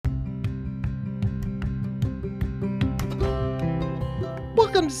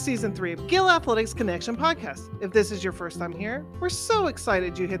Welcome to Season 3 of Gill Athletics Connection Podcast. If this is your first time here, we're so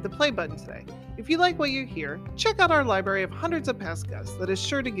excited you hit the play button today. If you like what you hear, check out our library of hundreds of past guests that is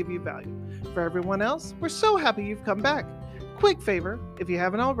sure to give you value. For everyone else, we're so happy you've come back. Quick favor, if you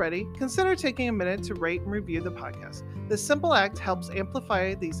haven't already, consider taking a minute to rate and review the podcast. This simple act helps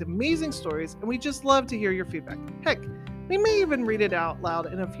amplify these amazing stories, and we just love to hear your feedback. Heck, we may even read it out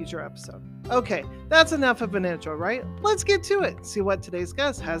loud in a future episode. Okay, that's enough of an intro, right? Let's get to it. See what today's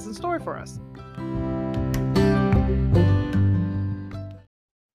guest has in store for us.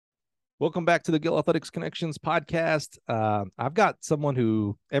 Welcome back to the Gill Athletics Connections podcast. I've got someone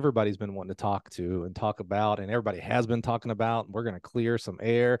who everybody's been wanting to talk to and talk about, and everybody has been talking about. We're going to clear some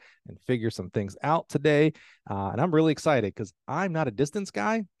air and figure some things out today. And I'm really excited because I'm not a distance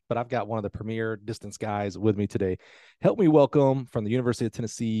guy, but I've got one of the premier distance guys with me today. Help me welcome from the University of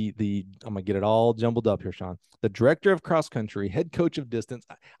Tennessee, I'm going to get it all jumbled up here, Sean, the director of cross country, head coach of distance.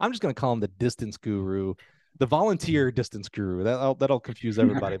 I'm just going to call him the distance guru, the volunteer distance guru. That'll confuse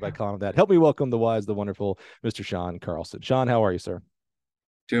everybody by calling him that. Help me welcome the wise, the wonderful Mr. Sean Carlson. Sean, how are you, sir?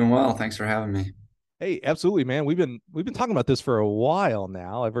 Doing well. Thanks for having me. Hey, absolutely, man. We've been talking about this for a while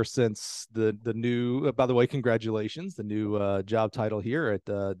now, ever since the new, by the way, congratulations, the new job title here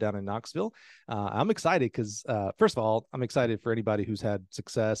at down in Knoxville. I'm excited because first of all, I'm excited for anybody who's had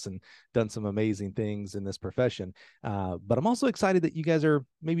success and done some amazing things in this profession. But I'm also excited that you guys are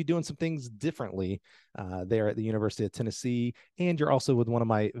maybe doing some things differently there at the University of Tennessee. And you're also with one of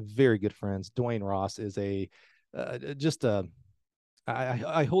my very good friends. Dwayne Ross is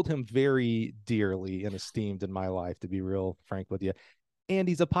I hold him very dearly and esteemed in my life, to be real frank with you. And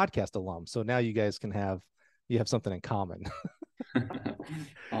he's a podcast alum. So now you guys have something in common.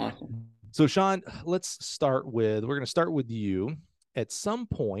 Awesome. So Sean, we're going to start with you. At some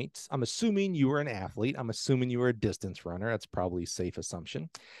point, I'm assuming you were an athlete. I'm assuming you were a distance runner. That's probably a safe assumption.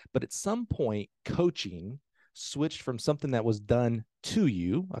 But at some point, coaching switched from something that was done to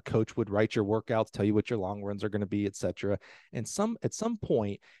you. A coach would write your workouts, tell you what your long runs are going to be, etc. And at some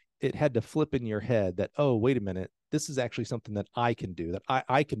point, it had to flip in your head that, oh, wait a minute, this is actually something that I can do, that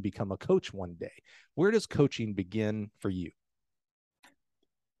I can become a coach one day. Where does coaching begin for you?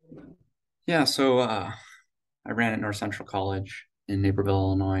 Yeah, so I ran at North Central College in Naperville,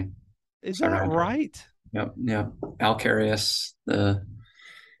 Illinois. Is that right? Yep. Al Carius,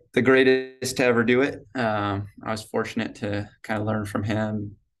 the greatest to ever do it. I was fortunate to kind of learn from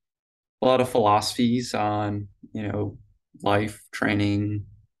him a lot of philosophies on, life, training,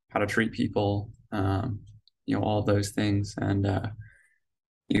 how to treat people, all of those things. And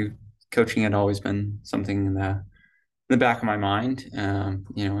coaching had always been something in the back of my mind. And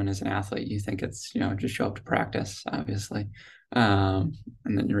as an athlete, you think it's, just show up to practice, obviously. And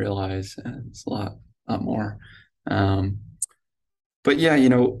then you realize it's a lot more. But yeah,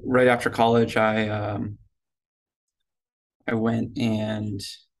 right after college, I went and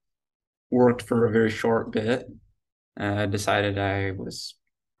worked for a very short bit. I decided I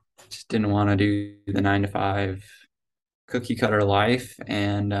just didn't want to do the 9-to-5 cookie cutter life,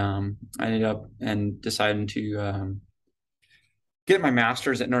 and I ended up and deciding to get my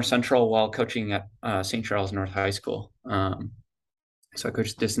master's at North Central while coaching at St. Charles North High School. So I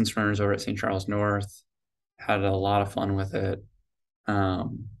coached distance runners over at St. Charles North, had a lot of fun with it.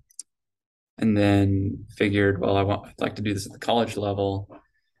 And then figured, well, I'd like to do this at the college level.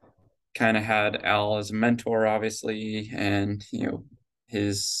 Kind of had Al as a mentor, obviously, and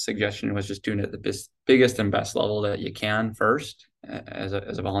his suggestion was just doing it at the biggest and best level that you can first as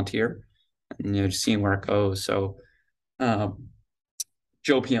a volunteer, and just seeing where it goes. So Joe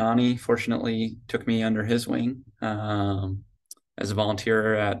Piani fortunately took me under his wing as a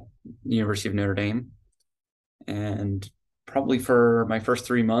volunteer at the University of Notre Dame, and probably for my first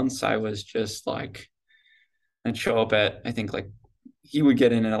 3 months, I was just like, I'd show up at, I think he would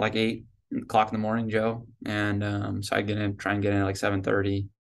get in at 8 o'clock in the morning, Joe. And so I'd try and get in at 7:30.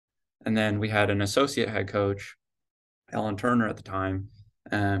 And then we had an associate head coach, Alan Turner at the time.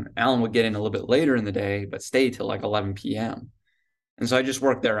 Alan would get in a little bit later in the day, but stay till 11 p.m. And so I just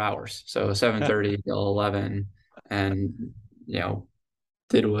worked their hours. So 7:30 till 11, and,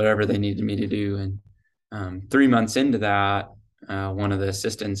 did whatever they needed me to do. And 3 months into that, one of the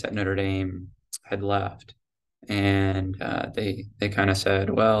assistants at Notre Dame had left, and they kind of said,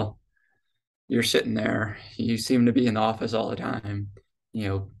 well, you're sitting there, you seem to be in the office all the time,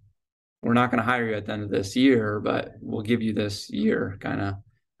 we're not going to hire you at the end of this year, but we'll give you this year kind of.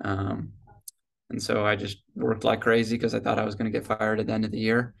 And so I just worked like crazy because I thought I was going to get fired at the end of the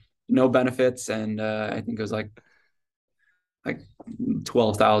year. No benefits. And I think it was like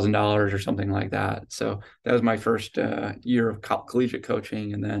 $12,000 or something like that. So that was my first year of collegiate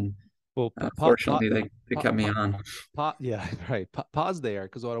coaching, and then Well, fortunately they kept me on. Yeah, right. Pause there,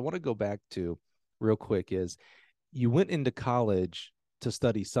 because what I want to go back to real quick is you went into college to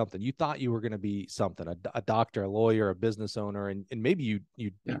study something. You thought you were going to be something, a doctor, a lawyer, a business owner, and maybe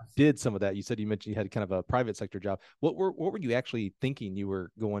you did some of that. You mentioned you had kind of a private sector job. What were you actually thinking you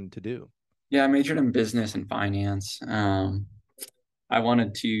were going to do? Yeah, I majored in business and finance. I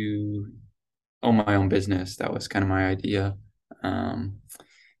wanted to own my own business. That was kind of my idea.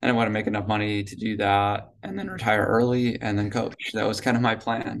 And I want to make enough money to do that and then retire early and then coach. That was kind of my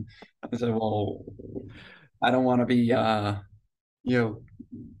plan. I said, well, I don't want to be, you know,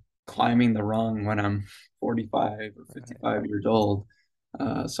 climbing the rung when I'm 45 or 55 years old.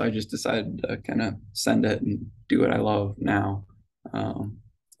 So I just decided to kind of send it and do what I love now. But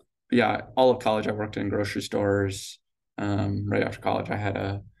yeah, all of college, I worked in grocery stores. Right after college, I had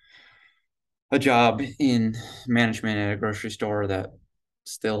a job in management at a grocery store that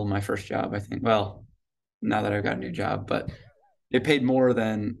still my first job, I think. Well, now that I've got a new job, but it paid more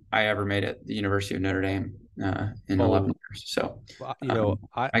than I ever made at the University of Notre Dame in 11 Oh, years. So you know,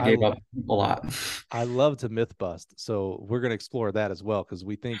 I gave up a lot. I love to myth bust, so we're going to explore that as well, because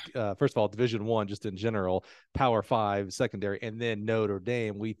we think, first of all, Division I, just in general, Power Five, secondary, and then Notre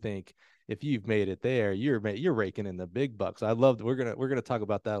Dame. We think if you've made it there, you're raking in the big bucks. I love. We're gonna talk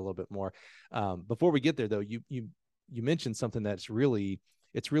about that a little bit more. Before we get there, though, you mentioned something that's really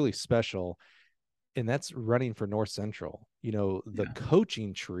special, and that's running for North Central. The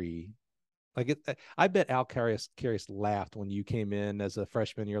coaching tree. I bet Al Carius laughed when you came in as a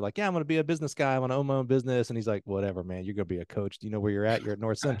freshman. You're like, yeah, I'm going to be a business guy. I want to own my own business. And he's like, whatever, man, you're going to be a coach. Do you know where you're at? You're at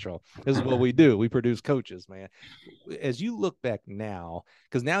North Central. This is what we do. We produce coaches, man. As you look back now,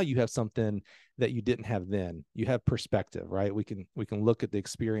 because now you have something that you didn't have then. You have perspective, right? We can look at the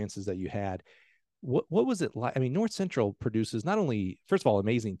experiences that you had. What was it like? I mean, North Central produces not only, first of all,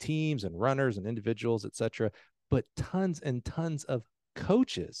 amazing teams and runners and individuals, et cetera, but tons and tons of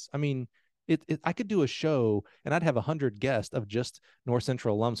coaches. I mean, I could do a show and I'd have 100 guests of just North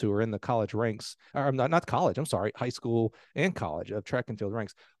Central alums who are in the college ranks, or not college, I'm sorry, high school and college of track and field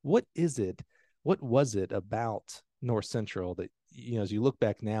ranks. What was it about North Central that, as you look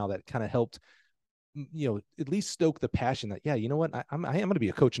back now, that kind of helped, at least stoke the passion that, yeah, you know what, I am going to be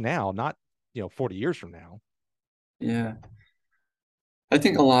a coach now, not, 40 years from now. Yeah. I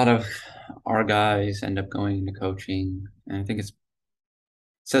think a lot of our guys end up going into coaching, and I think it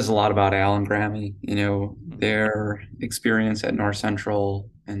says a lot about Al and Grammy, their experience at North Central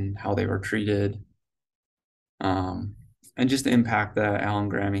and how they were treated, and just the impact that Al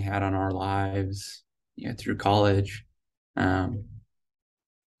and Grammy had on our lives, through college, meant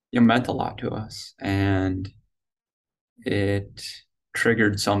a lot to us, and it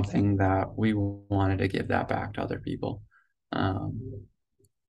triggered something that we wanted to give that back to other people. I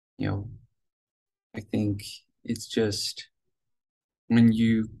think it's just when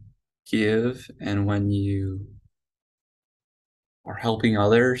you give and when you are helping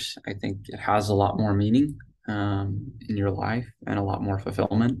others, I think it has a lot more meaning in your life and a lot more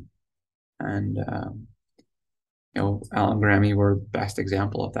fulfillment. And Al and Grammy were the best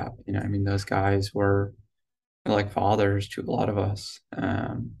example of that. I mean, those guys were like fathers to a lot of us.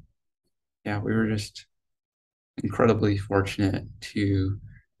 We were just incredibly fortunate to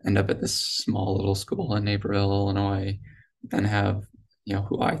end up at this small little school in Naperville, Illinois, and have,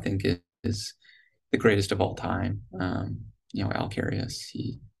 who I think is the greatest of all time. Al Carius,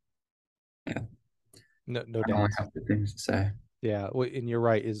 no I doubt. only have good things to say. Yeah, well, and you're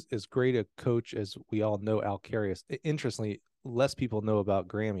right. As great a coach as we all know Al Carius, interestingly, less people know about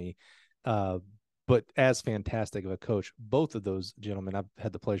Grammy, but as fantastic of a coach. Both of those gentlemen, I've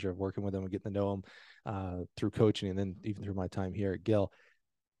had the pleasure of working with them and getting to know them through coaching, and then even through my time here at Gill.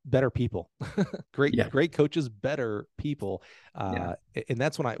 Better people, great coaches, better people, and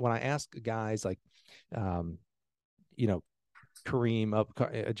that's when I ask guys like,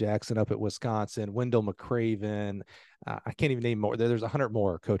 Kareem Jackson up at Wisconsin, Wendell McCraven. I can't even name more. There's 100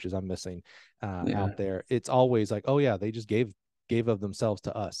 more coaches I'm missing out there. It's always like, oh yeah, they just gave of themselves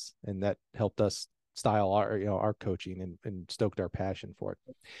to us, and that helped us style our coaching and stoked our passion for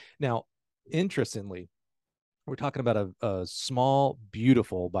it. Now, interestingly, we're talking about a small,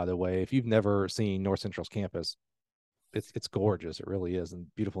 beautiful, by the way, if you've never seen North Central's campus, it's gorgeous. It really is. And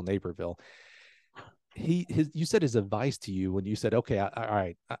beautiful Naperville. You said his advice to you when you said, okay, all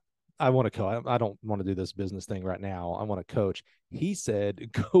right, I want to coach. I don't want to do this business thing right now. I want to coach. He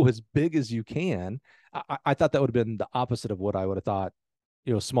said, go as big as you can. I thought that would have been the opposite of what I would have thought,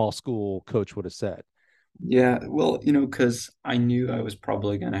 a small school coach would have said. Yeah, well, because I knew I was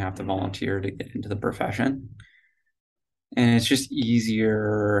probably going to have to volunteer to get into the profession. And it's just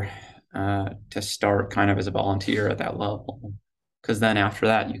easier to start kind of as a volunteer at that level. Because then after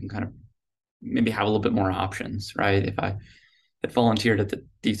that, you can kind of maybe have a little bit more options, right? If I had volunteered at the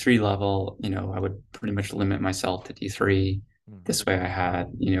D3 level, I would pretty much limit myself to D3. Mhm. This way I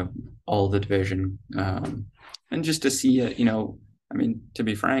had, all the division. And just to see it, I mean, to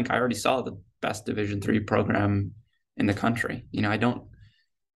be frank, I already saw the best Division 3 program in the country. I don't,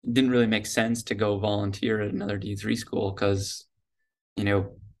 it didn't really make sense to go volunteer at another D3 school because, you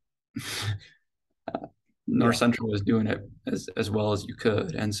know, North Yeah. Central was doing it as well as you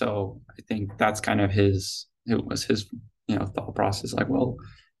could. And so I think that's kind of it was his, thought process like, well,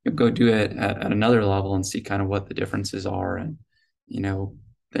 you go do it at another level and see kind of what the differences are. And, you know,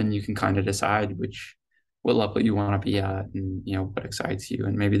 then you can kind of decide what level you want to be at and, what excites you.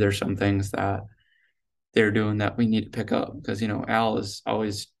 And maybe there's some things that they're doing that we need to pick up because, Al is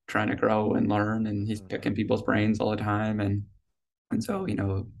always trying to grow and learn and he's Mhm. picking people's brains all the time. And so,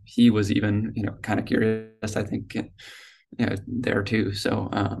 he was even, kind of curious, I think, there too. So,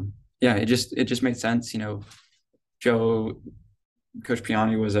 yeah, it just made sense. Joe, Coach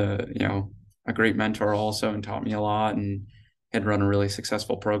Piani was a great mentor also and taught me a lot and had run a really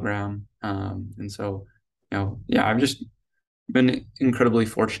successful program. And so, yeah, I've just been incredibly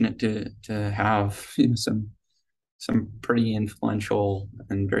fortunate to have, some pretty influential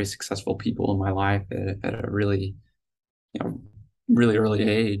and very successful people in my life at a really, you know, really early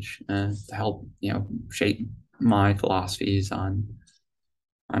age to help, shape my philosophies on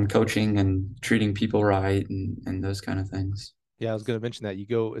coaching and treating people right and those kind of things. Yeah, I was going to mention that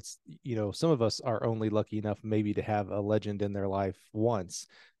it's, some of us are only lucky enough maybe to have a legend in their life once.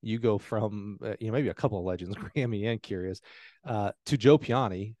 You go from, maybe a couple of legends, Grammy and Curious, to Joe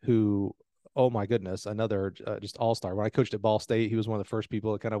Piani, who, oh my goodness, another just all-star. When I coached at Ball State, he was one of the first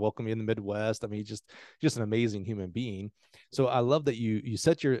people that kind of welcomed me in the Midwest. I mean, just an amazing human being. So I love that you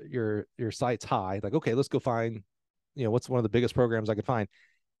set your sights high, like, okay, let's go find, what's one of the biggest programs I could find,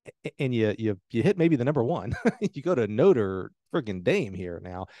 and you hit maybe the number one. You go to Notre friggin' Dame here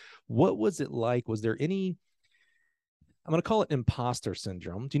now. What was it like? Was there any, I'm going to call it imposter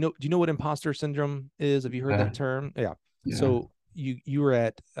syndrome? Do you know what imposter syndrome is? Have you heard Yeah, that term? Yeah. yeah, So you were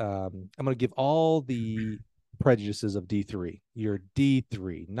at I'm going to give all the prejudices of D3. You're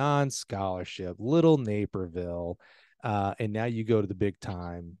D3, non-scholarship, little Naperville, and now you go to the big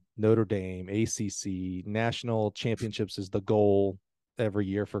time, Notre Dame, ACC, national championships is the goal every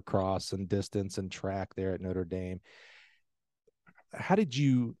year for cross and distance and track there at Notre Dame. How did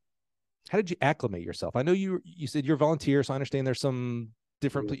you acclimate yourself? I know you said you're a volunteer, so I understand there's some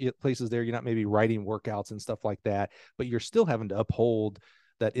different places there. You're not maybe writing workouts and stuff like that, but you're still having to uphold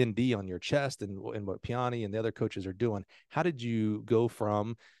that ND on your chest and what Piani and the other coaches are doing. How did you go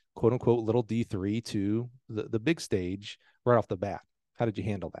from quote unquote little D3 to the big stage right off the bat? How did you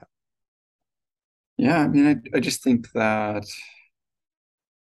handle that? yeah. I mean, I just think that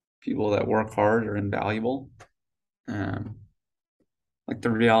people that work hard are invaluable. Um, like the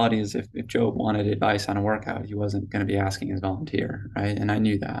reality is, if Joe wanted advice on a workout, he wasn't going to be asking his volunteer, right? And I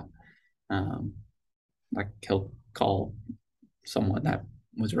knew that. Um, like he'll call someone that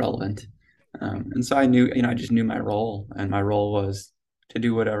was relevant. And so I knew, I just knew my role, and my role was to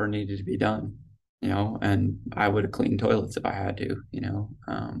do whatever needed to be done, and I would have cleaned toilets if I had to.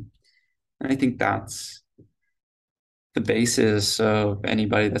 And I think that's the basis of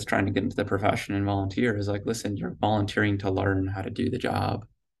anybody that's trying to get into the profession and volunteer is like, listen, you're volunteering to learn how to do the job.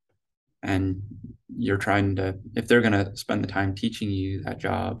 And you're trying to, if they're going to spend the time teaching you that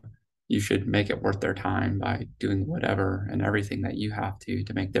job, you should make it worth their time by doing whatever and everything that you have to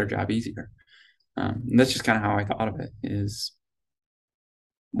make their job easier. And that's just kind of how I thought of it is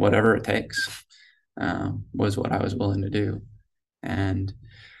whatever it takes was what I was willing to do. And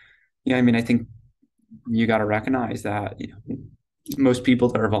yeah, I mean, I think you got to recognize that, most people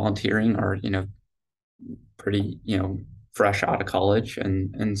that are volunteering are, pretty, fresh out of college.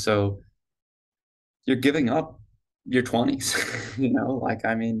 And so you're giving up your 20s, like,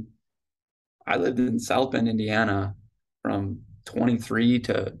 I mean, I lived in South Bend, Indiana from 23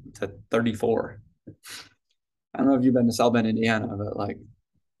 to 34. I don't know if you've been to South Bend, Indiana, but like,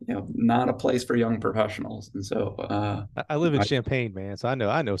 not a place for young professionals. And so, I live in Champaign, man, so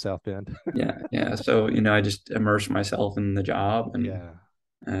I know South Bend. yeah, yeah. So, I just immersed myself in the job and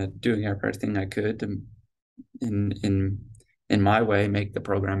Yeah. doing everything I could to, in, in, in my way, make the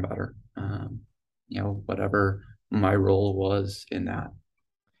program better. Whatever my role was in that.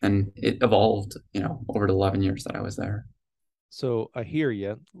 And it evolved, over the 11 years that I was there. So I hear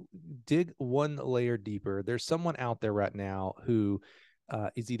you. Dig one layer deeper. There's someone out there right now who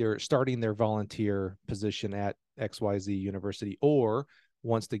is either starting their volunteer position at XYZ University or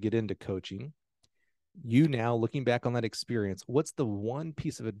wants to get into coaching. You now looking back on that experience, what's the one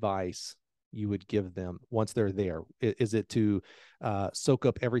piece of advice you would give them once they're there? Is it to soak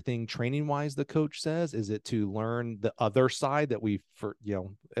up everything training wise the coach says? Is it to learn the other side that we, for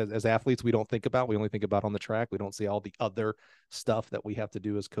as athletes, we don't think about? We only think about on the track. We don't see all the other stuff that we have to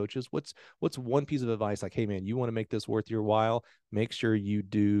do as coaches. What's one piece of advice like, hey man, you want to make this worth your while, make sure you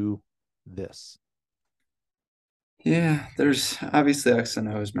do this? Yeah, there's obviously X and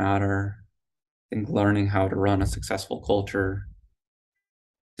O's matter. I think learning how to run a successful culture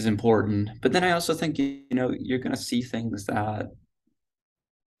is important. But then I also think, you're going to see things that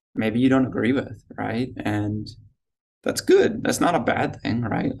maybe you don't agree with, right? And that's good. That's not a bad thing,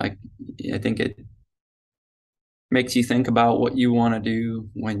 right? Like, I think it makes you think about what you want to do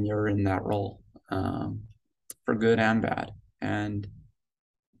when you're in that role, for good and bad. And,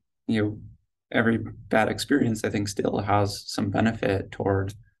 every bad experience, I think, still has some benefit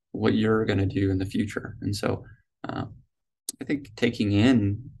toward what you're going to do in the future. And so, I think taking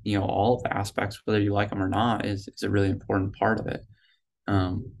in, all of the aspects, whether you like them or not, is a really important part of it.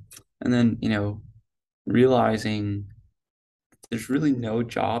 And then, realizing there's really no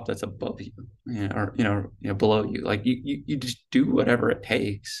job that's above you, or below you. Like you just do whatever it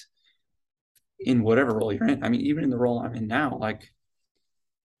takes in whatever role you're in. I mean, even in the role I'm in now, like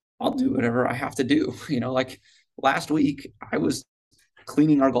I'll do whatever I have to do. Like last week I was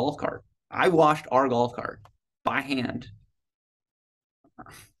cleaning our golf cart. I washed our golf cart by hand.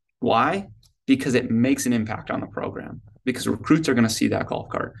 Why? Because it makes an impact on the program. Because recruits are going to see that golf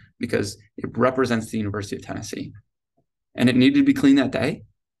cart because it represents the University of Tennessee. And it needed to be clean that day,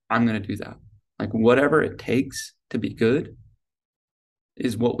 I'm going to do that. Like whatever it takes to be good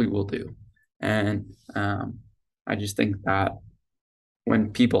is what we will do. And I just think that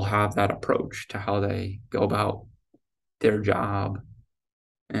when people have that approach to how they go about their job,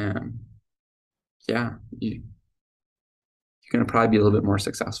 you're going to probably be a little bit more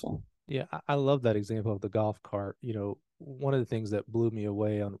successful. Yeah, I love that example of the golf cart. One of the things that blew me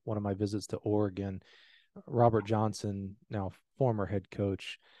away on one of my visits to Oregon, Robert Johnson, now former head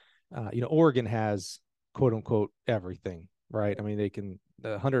coach, Oregon has quote unquote everything, right? I mean, they can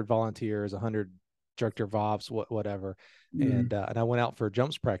 100 volunteers, 100 director of ops, whatever. Mm-hmm. And I went out for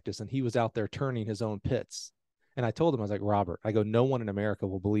jumps practice, and he was out there turning his own pits. And I told him, I was like, Robert, I go, no one in America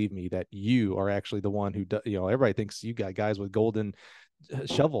will believe me that you are actually the one who, everybody thinks you got guys with golden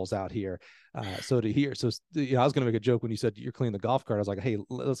shovels out here. So I was going to make a joke when you said you're cleaning the golf cart. I was like, hey,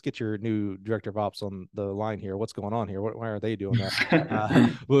 let's get your new director of ops on the line here. What's going on here? Why are they doing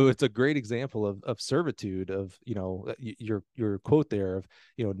that? Well, it's a great example of servitude of, your quote there of,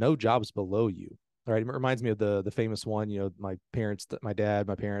 no jobs below you. All right. It reminds me of the famous one, my parents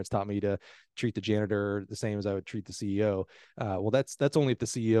taught me to treat the janitor the same as I would treat the CEO. Well, that's only if the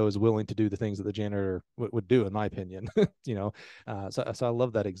CEO is willing to do the things that the janitor would do, in my opinion. So I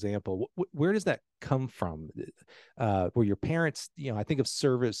love that example. Where does that come from? Were your parents, I think of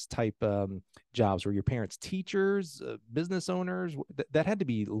service type jobs, were your parents teachers, business owners? That had to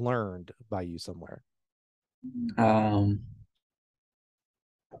be learned by you somewhere.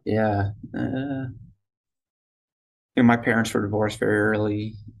 Yeah. My parents were divorced very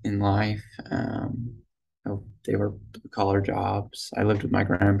early in life. They were collar jobs. I lived with my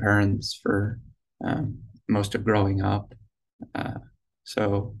grandparents for most of growing up.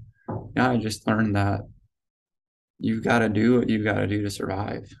 So I just learned that you've got to do what you've got to do to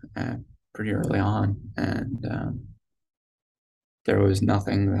survive pretty early on. And there was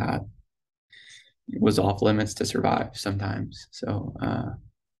nothing that was off limits to survive sometimes. So,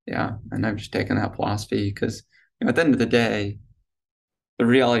 and I've just taken that philosophy because at the end of the day, the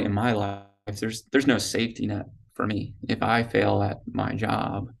reality in my life, there's no safety net for me. If I fail at my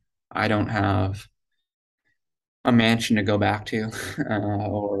job, I don't have a mansion to go back to,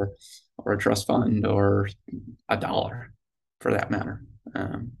 or a trust fund, or a dollar, for that matter.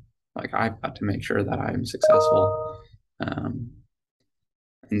 Like I've got to make sure that I'm successful, and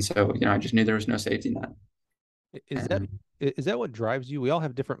so I just knew there was no safety net. Is that what drives you? We all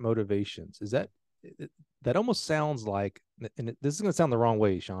have different motivations. Is that almost sounds like, and this is going to sound the wrong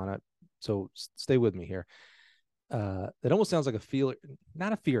way, Sean, so stay with me here. It almost sounds like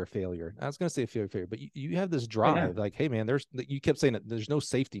not a fear of failure. I was going to say a fear of failure, but you have this drive, like, hey man, you kept saying that there's no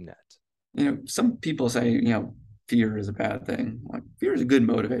safety net. Some people say, fear is a bad thing. Like fear is a good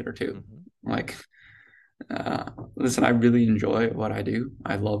motivator too. Mm-hmm. Like, listen, I really enjoy what I do.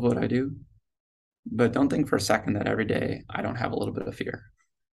 I love what I do. But don't think for a second that every day I don't have a little bit of fear,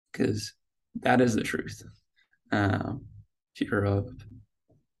 because that is the truth. Fear of,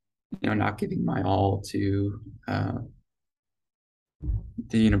 not giving my all to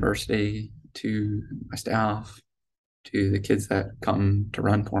the university, to my staff, to the kids that come to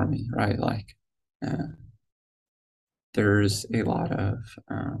run for me, right? Like, there's a lot of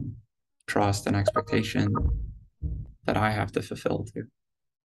trust and expectation that I have to fulfill too.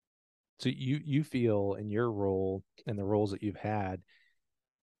 So you feel in your role and the roles that you've had,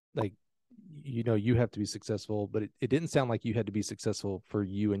 like, you have to be successful, but it didn't sound like you had to be successful for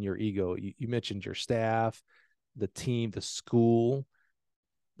you and your ego. You mentioned your staff, the team, the school.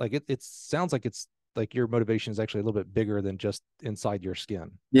 Like it sounds like it's like your motivation is actually a little bit bigger than just inside your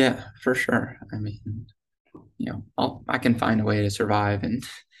skin. Yeah, for sure. I mean, I can find a way to survive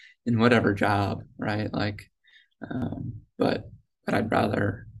in whatever job, right? Like, but I'd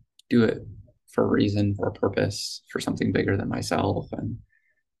rather do it for a reason, for a purpose, for something bigger than myself, and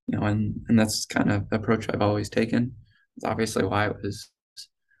and that's kind of the approach I've always taken. It's obviously why it was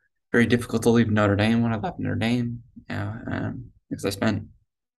very difficult to leave Notre Dame when I left Notre Dame, because I spent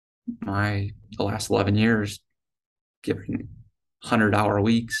the last 11 years giving 100-hour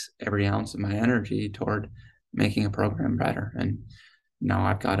weeks, every ounce of my energy toward making a program better. And now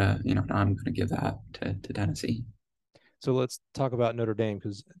I've got to, now I'm going to give that to Tennessee. So let's talk about Notre Dame,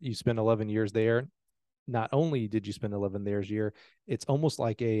 because you spent 11 years there. Not only did you spend 11 years, it's almost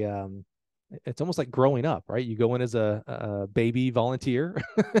like it's almost like growing up, right? You go in as a baby volunteer,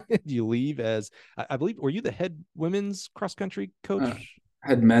 you leave as, I believe, were you the head women's cross country coach?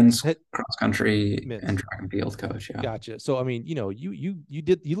 Head men's cross country men's. and track and field coach. Yeah. Gotcha. So, I mean,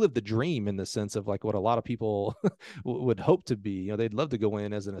 you lived the dream in the sense of like what a lot of people would hope to be. They'd love to go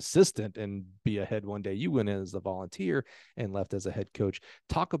in as an assistant and be a head one day. You went in as a volunteer and left as a head coach.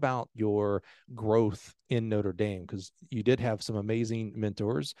 Talk about your growth in Notre Dame, because you did have some amazing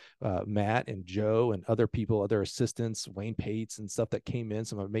mentors, Matt and Joe and other people, other assistants, Wayne Pates and stuff that came in,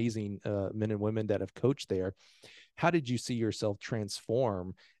 some amazing men and women that have coached there. How did you see yourself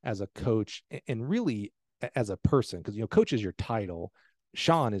transform as a coach and really as a person? Because, coach is your title.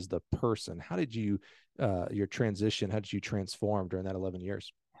 Sean is the person. How did you, your transition, how did you transform during that 11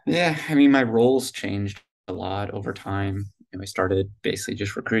 years? Yeah. I mean, my roles changed a lot over time. I started basically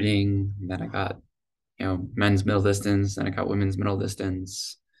just recruiting, and then I got, men's middle distance, then I got women's middle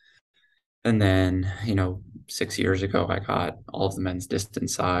distance. And then, 6 years ago, I got all of the men's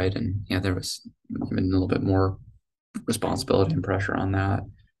distance side, and there was even a little bit more responsibility and pressure on that.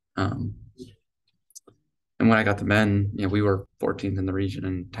 And when I got the men, we were 14th in the region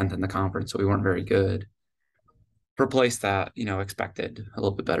and 10th in the conference, so we weren't very good. For a place that, expected a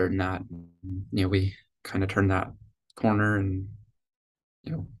little bit better than that, we kind of turned that corner and,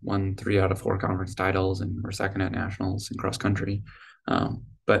 won 3 out of 4 conference titles, and we're second at nationals in cross country.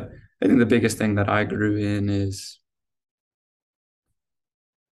 But I think the biggest thing that I grew in is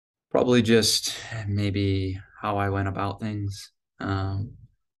probably just maybe how I went about things. I'm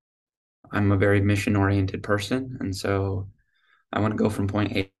a very mission-oriented person, and so I want to go from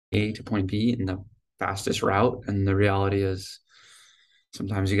point A to point B in the fastest route. And the reality is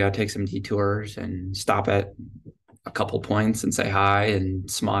sometimes you got to take some detours and stop at a couple points and say hi and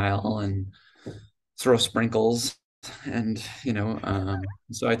smile and throw sprinkles. And,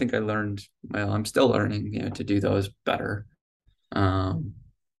 so I think I learned, well, I'm still learning, to do those better. For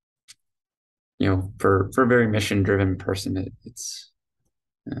a very mission driven person, it's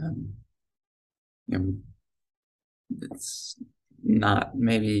not,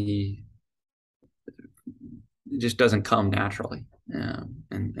 maybe it just doesn't come naturally.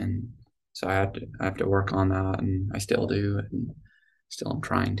 And so I have to work on that, and I still do, and still I'm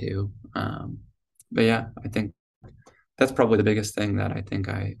trying to. But yeah, I think that's probably the biggest thing that I think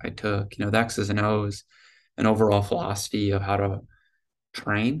I took, the X's and O's, an overall philosophy of how to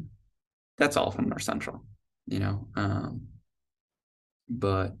train. That's all from North Central,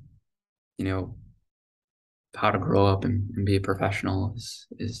 but, how to grow up and be a professional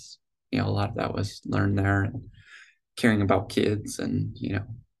is, a lot of that was learned there, and caring about kids, and,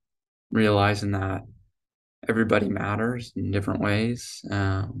 realizing that everybody matters in different ways.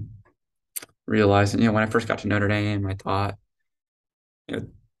 Realizing, when I first got to Notre Dame, I thought,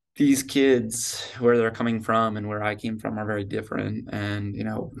 these kids, where they're coming from and where I came from, are very different. And,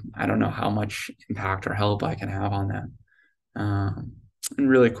 I don't know how much impact or help I can have on them. And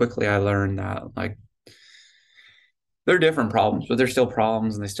really quickly, I learned that, like, they're different problems, but they're still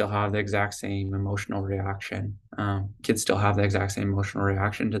problems, and they still have the exact same emotional reaction. Kids still have the exact same emotional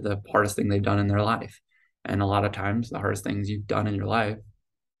reaction to the hardest thing they've done in their life. And a lot of times, the hardest things you've done in your life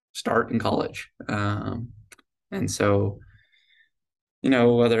start in college. And so,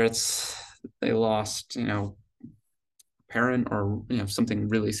 whether it's they lost, parent or, something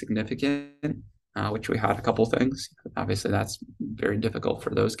really significant, which we had a couple things. Obviously, that's very difficult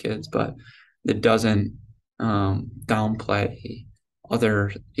for those kids, but it doesn't downplay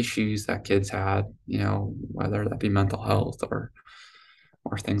other issues that kids had, whether that be mental health or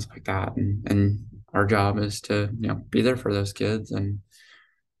things like that. And our job is to, be there for those kids and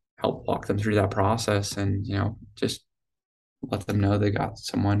help walk them through that process and, just let them know they got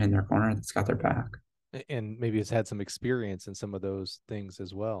someone in their corner that's got their back. And maybe has had some experience in some of those things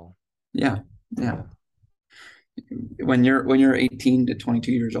as well. Yeah. When you're 18 to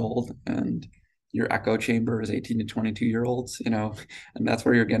 22 years old and your echo chamber is 18 to 22-year-olds, and that's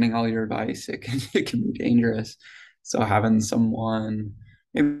where you're getting all your advice, it can be dangerous. So having someone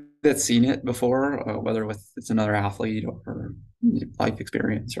maybe that's seen it before, whether it's another athlete or life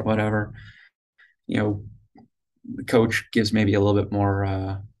experience or whatever, the coach gives maybe a little bit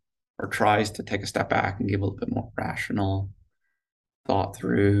more or tries to take a step back and give a little bit more rational thought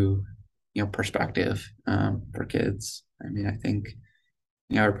through, perspective for kids. I mean, I think,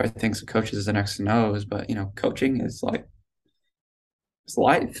 everybody thinks of coaches as an X and O's, but, coaching is like, it's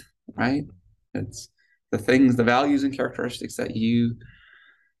life, right? It's the values and characteristics that you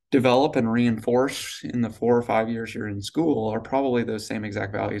develop and reinforce in the 4 or 5 years you're in school are probably those same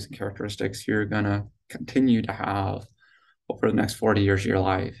exact values and characteristics you're going to continue to have over the next 40 years of your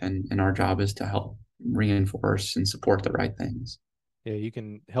life. And our job is to help reinforce and support the right things. Yeah, you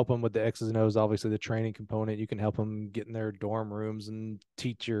can help them with the X's and O's, obviously the training component. You can help them get in their dorm rooms and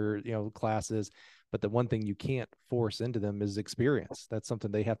teach your, classes. But the one thing you can't force into them is experience. That's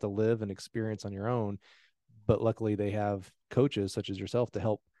something they have to live and experience on your own. But luckily they have coaches such as yourself to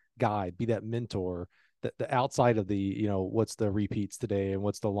help guide, be that mentor, the outside of the, what's the repeats today and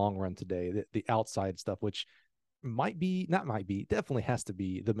what's the long run today, the outside stuff, which definitely has to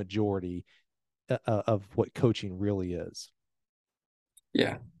be the majority of what coaching really is.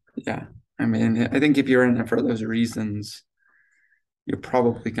 Yeah. I mean, I think if you're in it for those reasons, you're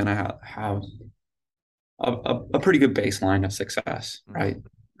probably going to have a pretty good baseline of success, right?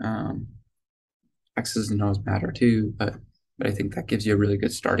 X's and O's matter too, but I think that gives you a really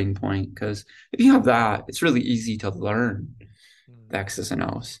good starting point, because if you have that, it's really easy to learn the X's and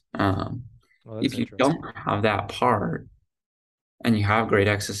O's. If you don't have that part and you have great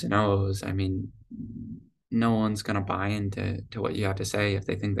X's and O's, I mean, no one's going to buy into what you have to say if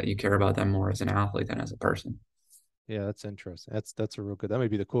they think that you care about them more as an athlete than as a person. Yeah, that's interesting. That's a real good. That may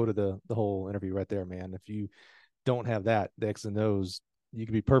be the quote of the whole interview right there, man. If you don't have that, the X and O's, you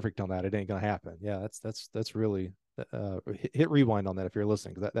can be perfect on that. It ain't gonna happen. Yeah, that's really hit rewind on that if you're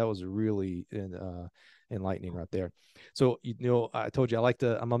listening, because that was really enlightening right there. So I told you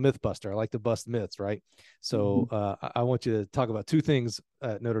I'm a myth buster. I like to bust myths, right? So I want you to talk about two things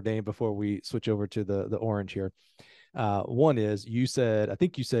at Notre Dame before we switch over to the orange here. One is I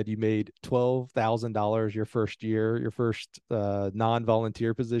think you said you made $12,000 your first year, your first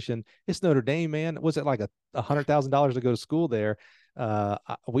non-volunteer position. It's Notre Dame, man. Was it like $100,000 to go to school there?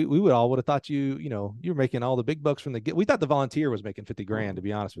 We would have thought you were making all the big bucks from we thought the volunteer was making 50 grand, to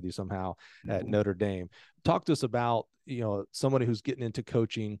be honest with you, somehow at Notre Dame. Talk to us about, somebody who's getting into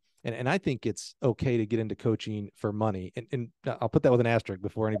coaching. And I think it's okay to get into coaching for money. And I'll put that with an asterisk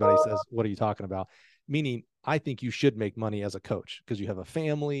before anybody says, what are you talking about? Meaning, I think you should make money as a coach because you have a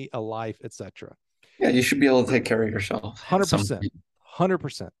family, a life, etc. Yeah, you should be able to take care of yourself. 100%.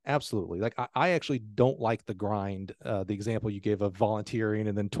 100%. Absolutely. Like I actually don't like the grind, the example you gave of volunteering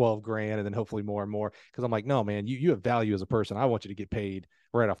and then 12 grand and then hopefully more and more. Cause I'm like, no, man, you have value as a person. I want you to get paid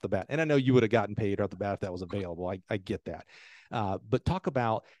right off the bat. And I know you would have gotten paid right off the bat if that was available. I get that. But talk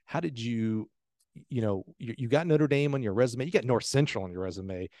about how did you got Notre Dame on your resume. You got North Central on your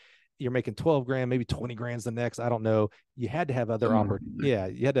resume. You're making 12 grand, maybe 20 grand's the next. I don't know. You had to have other opportunities. Yeah.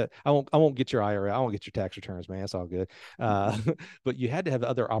 You had to, I won't get your IRA. I won't get your tax returns, man. It's all good. But you had to have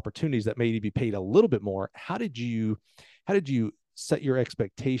other opportunities that maybe be paid a little bit more. How did you set your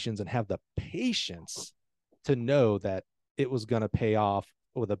expectations and have the patience to know that it was going to pay off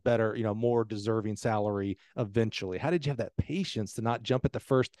with a better, more deserving salary eventually? How did you have that patience to not jump at the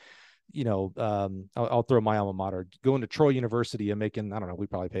first, I'll throw my alma mater, going to Troy University and making, I don't know, we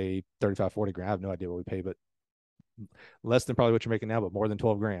probably pay 35, 40 grand. I have no idea what we pay, but less than probably what you're making now, but more than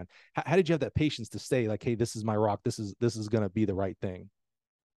 12 grand. How did you have that patience to stay like, hey, this is my rock. This is going to be the right thing?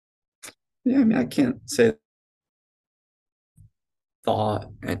 Yeah. I mean, I can't say thought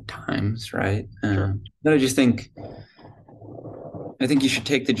at times, right? Sure. But I just think I think you should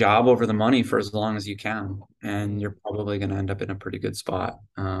take the job over the money for as long as you can, and you're probably going to end up in a pretty good spot.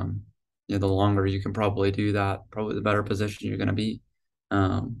 The longer you can probably do that, probably the better position you're going to be.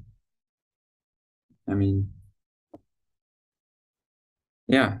 Um, I mean,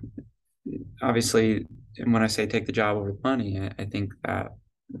 yeah, obviously, and when I say take the job over the money, I think that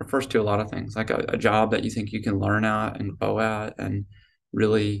refers to a lot of things, like a job that you think you can learn at and grow at and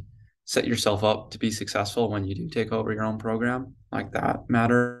really set yourself up to be successful when you do take over your own program. Like that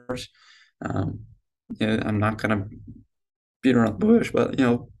matters. I'm not going to beat around the bush, but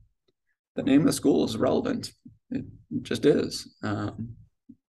the name of the school is relevant. It just is.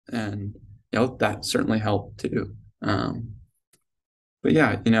 And that certainly helped too. But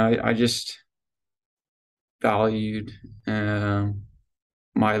yeah, I just valued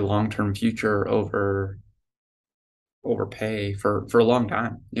my long-term future over pay for a long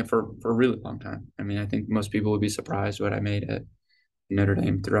time, for a really long time. I mean, I think most people would be surprised what I made at Notre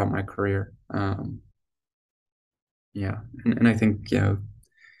Dame throughout my career. Yeah. And I think,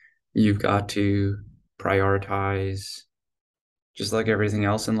 you've got to prioritize, just like everything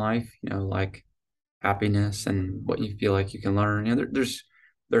else in life, like happiness and what you feel like you can learn.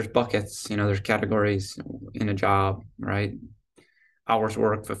 There's buckets, there's categories in a job, right? Hours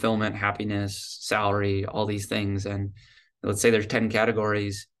work, fulfillment, happiness, salary, all these things. And let's say there's 10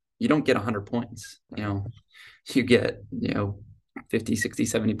 categories, you don't get 100 points. You get 50, 60,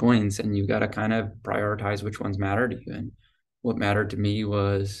 70 points, and you got to kind of prioritize which ones matter to you. And what mattered to me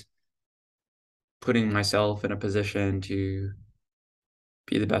was putting myself in a position to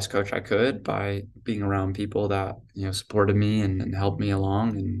be the best coach I could by being around people that supported me and helped me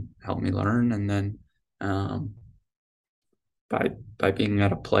along and helped me learn, and then by being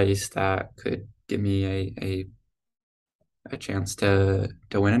at a place that could give me a chance to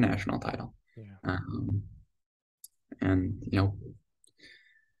win a national title. Yeah. And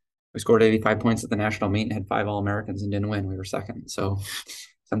we scored 85 points at the national meet and had 5 All-Americans and didn't win. We were second, so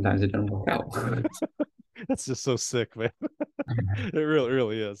sometimes it didn't work out. That's just so sick, man. It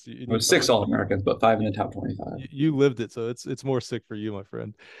really is. It was 6 All-Americans, but 5 in the top 25. You lived it, so it's more sick for you, my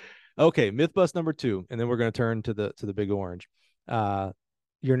friend. Okay, myth bust number 2, and then we're going to turn to the Big Orange.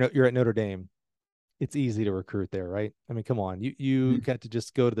 You're at Notre Dame. It's easy to recruit there, right? I mean, come on, you got to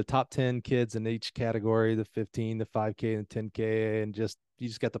just go to the top 10 kids in each category, the 15, the 5K, and 10K, and you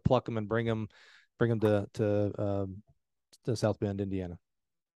just got to pluck them and bring them to South Bend, Indiana.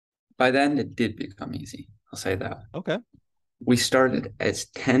 By then, it did become easy. I'll say that. Okay. We started as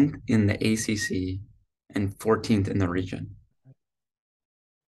 10th in the ACC and 14th in the region.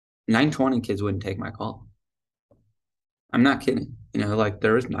 920 kids wouldn't take my call. I'm not kidding.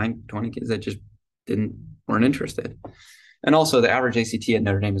 There was 920 kids that just weren't interested. And also the average ACT at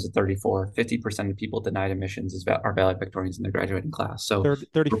Notre Dame is a 34. 50% of people denied admissions are valedictorians in their graduating class. So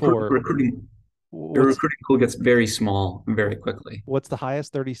 34. Recruiting pool gets very small very quickly. What's the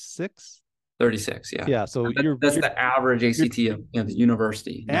highest? 36? 36, yeah. Yeah, so that's the average ACT of the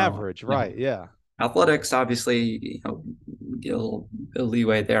university. Average, right, yeah. Athletics, obviously, get a little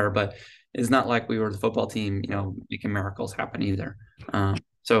leeway there, but it's not like we were the football team, making miracles happen either.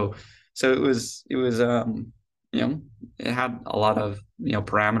 So it was it had a lot of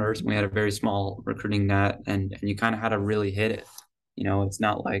parameters, and we had a very small recruiting net, and you kind of had to really hit it. It's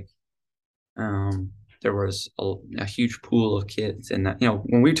not like there was a huge pool of kids, and that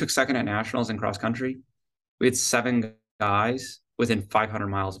when we took second at nationals in cross country, we had 7 guys within 500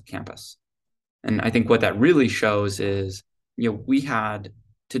 miles of campus. And I think what that really shows is we had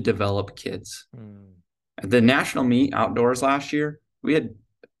to develop kids. At the national meet outdoors last year, we had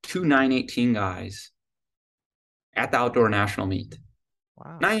 2 918 guys at the outdoor national meet.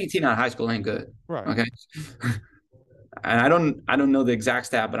 Wow. 918 out of high school ain't good. Right. Okay. And I don't know the exact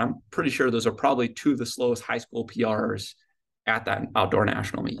stat, but I'm pretty sure those are probably 2 of the slowest high school PRs at that outdoor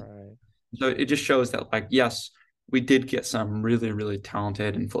national meet. Right. So it just shows that, yes, we did get some really, really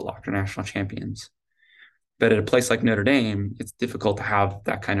talented and Foot Locker national champions. But at a place like Notre Dame, it's difficult to have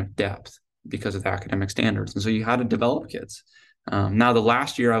that kind of depth because of the academic standards. And so you had to develop kids. Now, the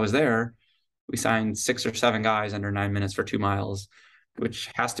last year I was there, we signed 6 or 7 guys under 9 minutes for 2 miles, which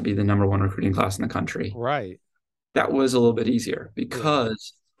has to be the number 1 recruiting class in the country. Right. That was a little bit easier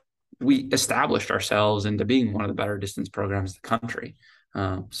because we established ourselves into being one of the better distance programs in the country.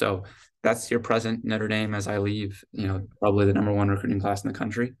 So that's your present Notre Dame as I leave, probably the number 1 recruiting class in the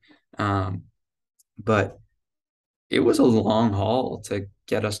country. But it was a long haul to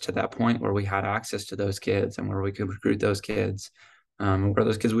get us to that point where we had access to those kids and where we could recruit those kids, where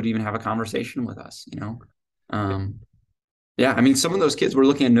those kids would even have a conversation with us, Yeah, I mean, some of those kids were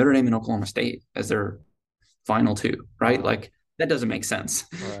looking at Notre Dame and Oklahoma State as their final 2, right? that doesn't make sense.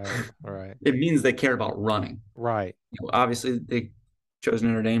 Right. It means they care about running. Right. Obviously they chose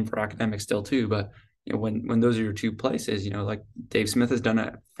Notre Dame for academics still too, but when those are your two places, like Dave Smith has done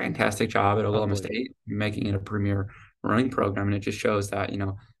a fantastic job at Oklahoma State, making it a premier running program, and it just shows that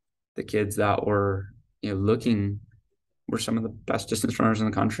the kids that were looking were some of the best distance runners in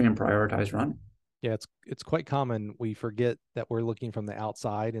the country and prioritized running. Yeah, it's quite common. We forget that we're looking from the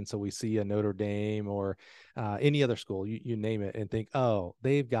outside, and so we see a Notre Dame or any other school, you name it, and think, oh,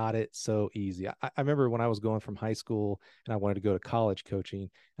 they've got it so easy. I remember when I was going from high school and I wanted to go to college coaching, and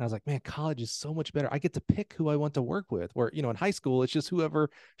I was like, man, college is so much better. I get to pick who I want to work with. Where in high school, it's just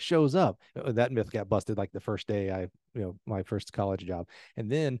whoever shows up. That myth got busted like the first day my first college job, and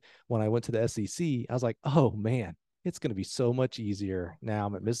then when I went to the SEC, I was like, oh man, it's going to be so much easier. Now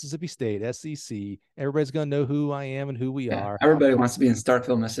I'm at Mississippi State, SEC. Everybody's going to know who I am and who we are. Everybody wants to be in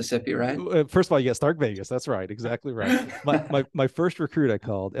Starkville, Mississippi, right? First of all, you got Stark Vegas. That's right. Exactly right. My first recruit I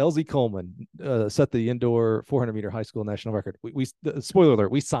called, LZ Coleman, set the indoor 400-meter high school national record. We spoiler alert,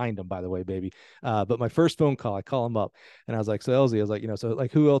 we signed him, by the way, baby. But my first phone call, I call him up and I was like, so LZ, I was like, so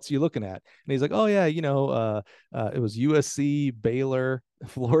like, who else are you looking at? And he's like, oh yeah, it was USC, Baylor,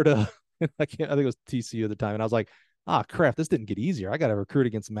 Florida. I think it was TCU at the time. And I was like, crap, this didn't get easier. I got to recruit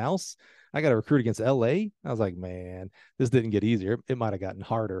against Mouse. I got to recruit against LA. I was like, man, this didn't get easier. It might have gotten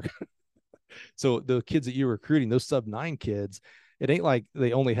harder. So the kids that you're recruiting, those sub-9 kids, it ain't like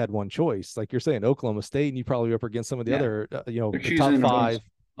they only had one choice. Like you're saying, Oklahoma State, and you probably up against some of the other, the top 5.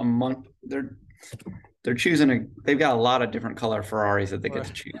 A month. They're choosing they've got a lot of different color Ferraris that they get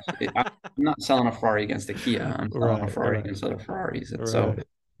to choose. I'm not selling a Ferrari against a Kia. I'm selling a Ferrari against other Ferraris. And so,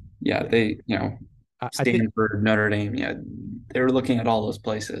 yeah, they, Stanford, Notre Dame, they were looking at all those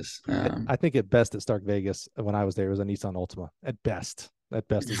places. I think at best at Stark Vegas, when I was there, it was a Nissan Altima. At best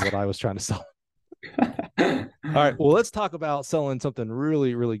is what I was trying to sell. All right, well, let's talk about selling something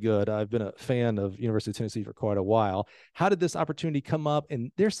really, really good. I've been a fan of University of Tennessee for quite a while. How did this opportunity come up?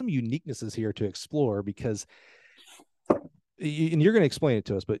 And there's some uniquenesses here to explore because and you're going to explain it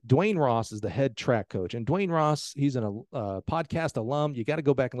to us, but Dwayne Ross is the head track coach. And Dwayne Ross, he's a podcast alum. You got to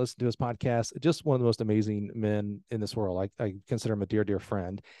go back and listen to his podcast. Just one of the most amazing men in this world. I consider him a dear, dear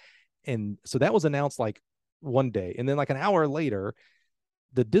friend. And so that was announced like one day. And then like an hour later,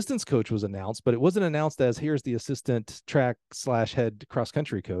 the distance coach was announced, but it wasn't announced as here's the assistant track / head cross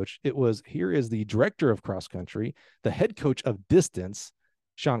country coach. It was here is the director of cross country, the head coach of distance,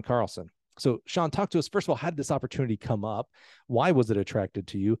 Sean Carlson. So Sean, talk to us. First of all, how did this opportunity come up? Why was it attracted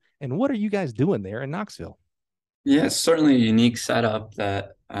to you? And what are you guys doing there in Knoxville? Yeah, it's certainly a unique setup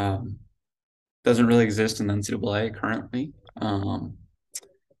that doesn't really exist in the NCAA currently.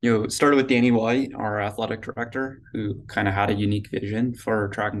 It started with Danny White, our athletic director, who kind of had a unique vision for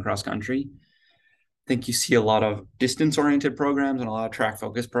track and cross country. I think you see a lot of distance-oriented programs and a lot of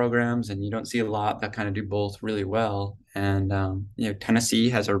track-focused programs, and you don't see a lot that kind of do both really well. And Tennessee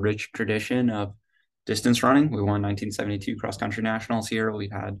has a rich tradition of distance running. We won 1972 cross-country nationals here.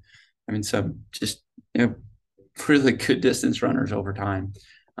 We've had, some just really good distance runners over time,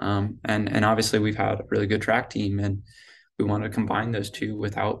 and obviously we've had a really good track team, and we want to combine those two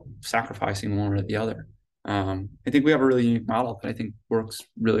without sacrificing one or the other. I think we have a really unique model that I think works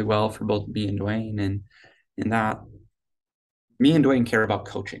really well for both me and Dwayne, and in that me and Dwayne care about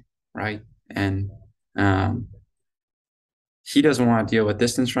coaching, right? And he doesn't want to deal with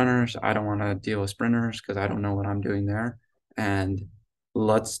distance runners. I don't want to deal with sprinters because I don't know what I'm doing there. And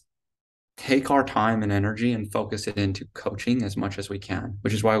let's take our time and energy and focus it into coaching as much as we can,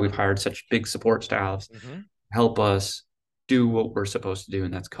 which is why we've hired such big support staffs to help us do what we're supposed to do,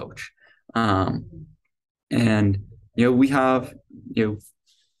 and that's coach. And we have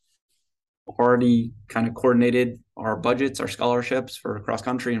already kind of coordinated our budgets, our scholarships for cross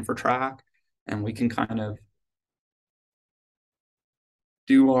country and for track, and we can kind of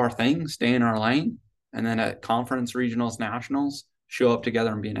do our thing, stay in our lane, and then at conference, regionals, nationals, show up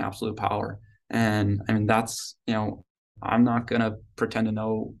together and be an absolute power. And that's I'm not gonna pretend to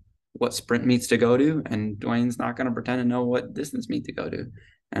know what sprint meets to go to, and Dwayne's not gonna pretend to know what distance meet to go to.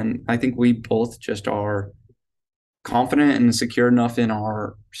 And I think we both just are confident and secure enough in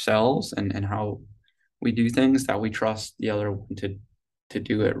ourselves and how we do things that we trust the other one to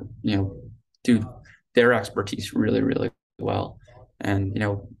do it, do their expertise really, really well. And,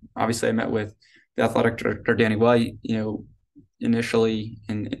 obviously I met with the athletic director, Danny White, initially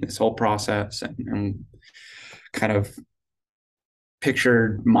in this whole process and kind of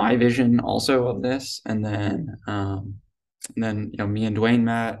pictured my vision also of this. And then me and Dwayne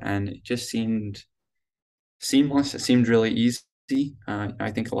met, and it just seemed seamless. It seemed really easy. I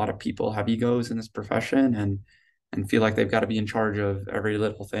think a lot of people have egos in this profession, and and feel like they've got to be in charge of every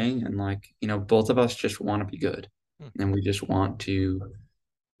little thing. And like, both of us just want to be good, and we just want to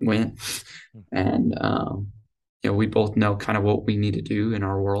win. And, we both know kind of what we need to do in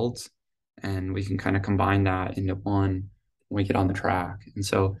our worlds, and we can kind of combine that into one when we get on the track. And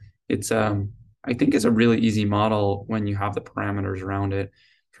so it's, I think it's a really easy model when you have the parameters around it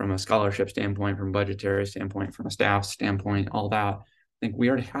from a scholarship standpoint, from a budgetary standpoint, from a staff standpoint, all that. I think we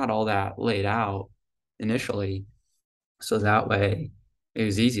already had all that laid out initially. So that way it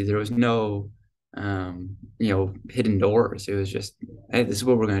was easy. There was no, hidden doors. It was just, hey, this is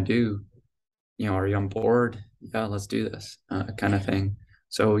what we're going to do. Are you on board? Yeah, let's do this kind of thing.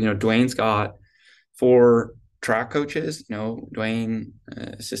 So, Dwayne's got 4 track coaches, Dwayne,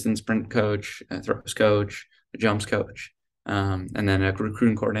 assistant sprint coach, throws coach, jumps coach, and then a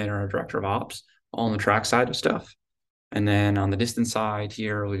recruiting coordinator, a director of ops, all on the track side of stuff. And then on the distance side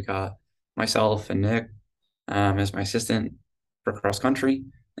here, we've got myself and Nick as my assistant for cross country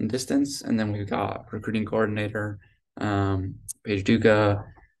and distance. And then we've got recruiting coordinator, Paige Duca,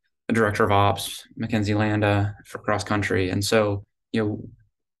 a director of ops, Mackenzie Landa for cross country. And so,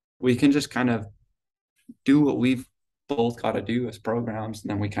 we can just kind of do what we've both got to do as programs, and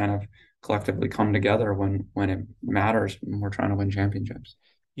then we kind of collectively come together when it matters, when we're trying to win championships.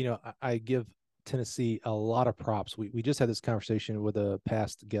 I give Tennessee a lot of props. We just had this conversation with a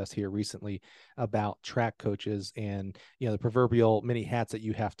past guest here recently about track coaches and, the proverbial many hats that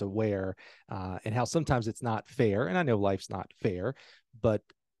you have to wear, and how sometimes it's not fair. And I know life's not fair, but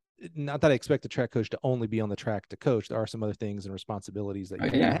not that I expect a track coach to only be on the track to coach. There are some other things and responsibilities that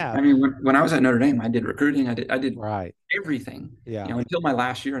you have. I mean, when I was at Notre Dame, I did recruiting. I did right. everything. Yeah. Until my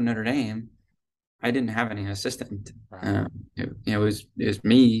last year in Notre Dame, I didn't have any assistant. Right. It was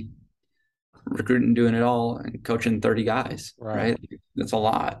me recruiting, doing it all, and coaching 30 guys. Right. That's a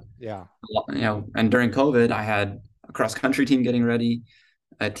lot. Yeah. And during COVID, I had a cross country team getting ready,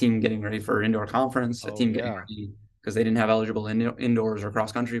 a team getting ready for indoor conference, a team getting ready because they didn't have eligible indoors or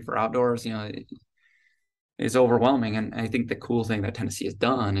cross country for outdoors. It's overwhelming. And I think the cool thing that Tennessee has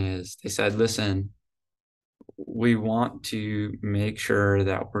done is they said, listen, we want to make sure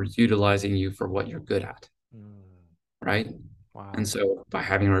that we're utilizing you for what you're good at. Right. Wow. And so by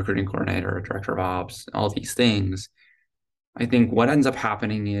having a recruiting coordinator, a director of ops, all these things, I think what ends up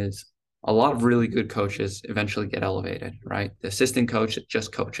happening is a lot of really good coaches eventually get elevated, right? The assistant coach that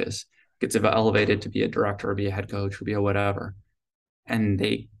just coaches gets elevated to be a director or be a head coach or be a whatever. And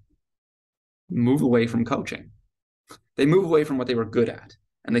they move away from coaching. They move away from what they were good at,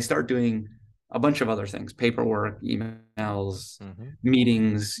 and they start doing a bunch of other things: paperwork, emails,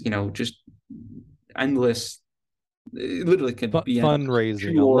 meetings, just endless. It literally could be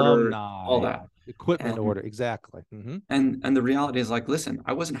fundraising, alumni, all that equipment order. Exactly. And the reality is, like, listen,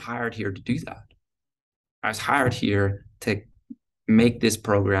 I wasn't hired here to do that. I was hired here to make this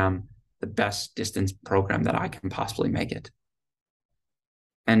program the best distance program that I can possibly make it.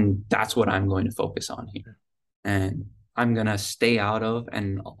 And that's what I'm going to focus on here. And I'm going to stay out of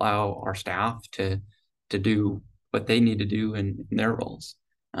and allow our staff to do what they need to do in their roles.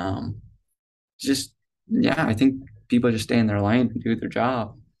 I think people just stay in their lane and do their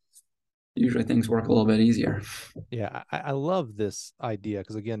job. Usually things work a little bit easier. Yeah, I love this idea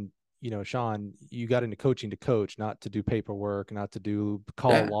because, again, Sean, you got into coaching to coach, not to do paperwork, not to do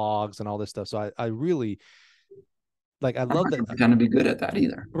call logs and all this stuff. So I really I love that. I'm going to be good at that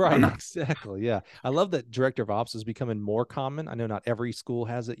either. Right. Exactly. Yeah. I love that director of ops is becoming more common. I know not every school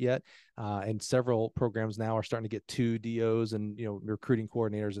has it yet. And several programs now are starting to get 2 DOs and, recruiting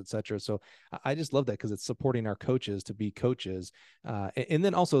coordinators, et cetera. So I just love that because it's supporting our coaches to be coaches. And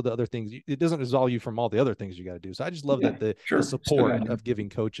then also the other things, it doesn't absolve you from all the other things you got to do. So I just love that the support of giving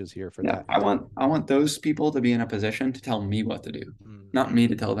coaches here for that. I want those people to be in a position to tell me what to do, not me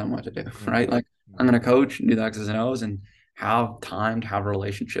to tell them what to do. Right. Like, I'm going to coach and do the X's and O's and have time to have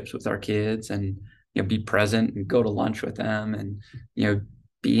relationships with our kids and, be present and go to lunch with them and,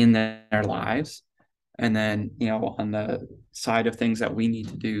 be in their lives. And then, on the side of things that we need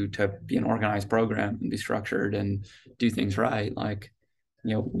to do to be an organized program and be structured and do things right,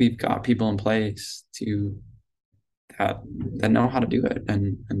 we've got people in place that know how to do it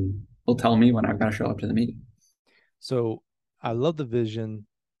and will tell me when I've got to show up to the meeting. So I love the vision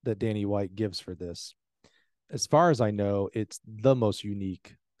that Danny White gives for this. As far as I know, it's the most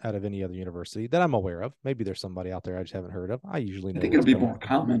unique out of any other university that I'm aware of. Maybe there's somebody out there I just haven't heard of. I usually know. I think it'll be more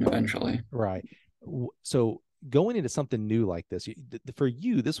common eventually. Right. So going into something new like this, for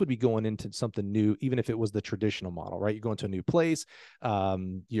you, this would be going into something new, even if it was the traditional model, right? You're going to a new place.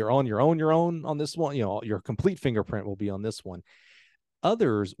 You're on your own on this one. Your complete fingerprint will be on this one.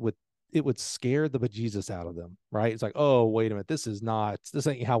 Others with would scare the bejesus out of them, right? It's like, oh, wait a minute, this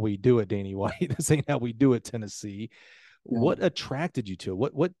ain't how we do it, Danny White. This ain't how we do it, Tennessee. What attracted you to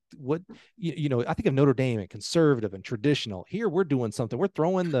it? What I think of Notre Dame and conservative and traditional. Here we're doing something. We're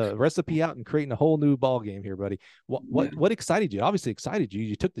throwing the recipe out and creating a whole new ball game here, buddy. What excited you? Obviously excited you.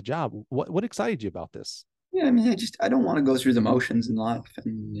 You took the job. What excited you about this? Yeah, I mean, I don't want to go through the motions in life,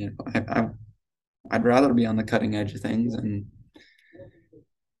 and I'd rather be on the cutting edge of things and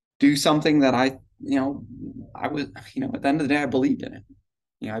do something that I was, at the end of the day, I believed in it.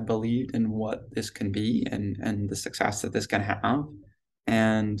 I believed in what this can be and the success that this can have.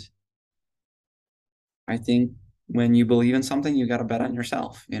 And I think when you believe in something, you got to bet on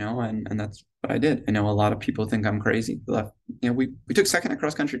yourself, and that's what I did. I know a lot of people think I'm crazy. We took second at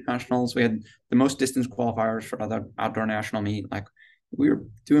cross country nationals. We had the most distance qualifiers for other outdoor national meet. Like, we were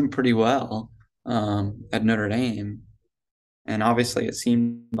doing pretty well at Notre Dame. And obviously it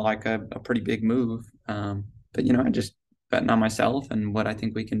seemed like a pretty big move. But, I just betting on myself and what I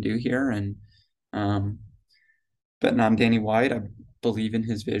think we can do here. And betting on Danny White, I believe in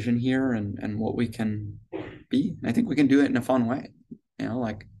his vision here and what we can be. And I think we can do it in a fun way.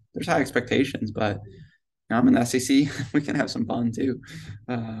 Like, there's high expectations, but I'm in the SEC. We can have some fun too.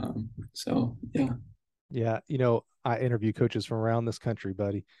 So, yeah. Yeah. I interview coaches from around this country,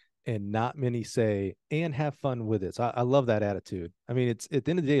 buddy, and not many say, and have fun with it. So I love that attitude. I mean, it's at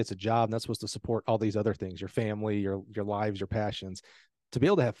the end of the day, it's a job, and that's supposed to support all these other things, your family, your lives, your passions. To be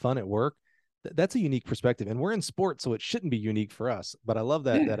able to have fun at work, that's a unique perspective. And we're in sports, so it shouldn't be unique for us. But I love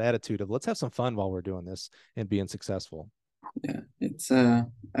that attitude of, let's have some fun while we're doing this and being successful. Yeah. It's I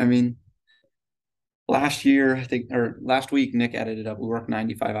mean, last year, I think, or last week, Nick added it up. We worked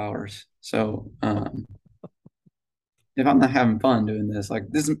 95 hours. So if I'm not having fun doing this, like,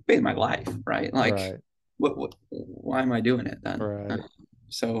 this is my life, right? Like, right. Why am I doing it then? Right.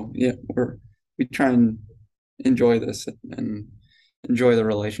 So yeah, we try and enjoy this and enjoy the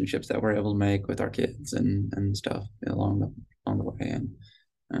relationships that we're able to make with our kids and stuff along the way. And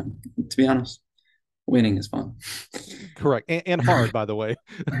to be honest, winning is fun. Correct. And hard, by the way.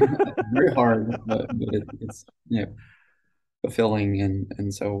 Very hard, but it's fulfilling,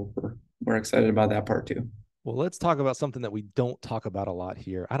 and so we're excited about that part too. Well, let's talk about something that we don't talk about a lot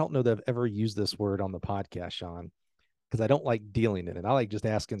here. I don't know that I've ever used this word on the podcast, Sean, because I don't like dealing in it. I like just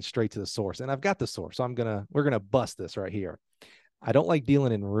asking straight to the source, and I've got the source. So we're going to bust this right here. I don't like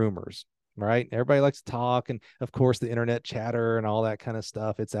dealing in rumors, right? Everybody likes to talk, and of course the internet chatter and all that kind of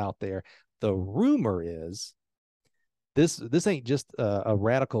stuff. It's out there. The rumor is this ain't just a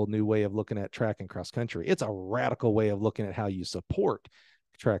radical new way of looking at track and cross country. It's a radical way of looking at how you support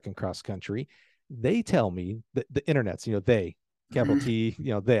track and cross country. They tell me that the internet's, they, capital T,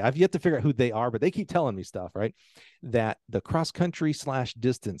 they, I've yet to figure out who they are, but they keep telling me stuff, right? That the cross country /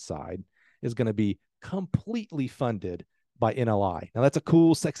 distance side is going to be completely funded by NLI. Now, that's a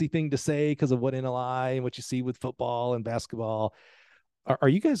cool, sexy thing to say because of what NLI and what you see with football and basketball. Are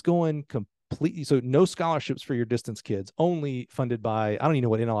you guys going completely? So no scholarships for your distance kids, only funded by, I don't even know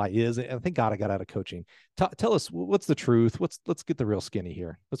what NLI is. I thank God I got out of coaching. Tell us, what's the truth? Let's get the real skinny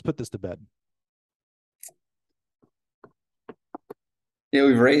here. Let's put this to bed. Yeah,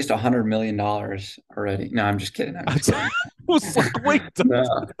 we've raised $100 million already. No, I'm just kidding. I was like, wait.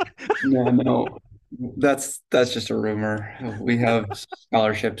 No. That's just a rumor. We have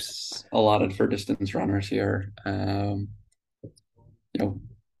scholarships allotted for distance runners here.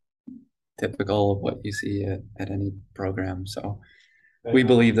 Typical of what you see at any program. So we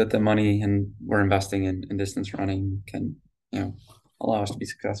believe that the money and we're investing in distance running can, allow us to be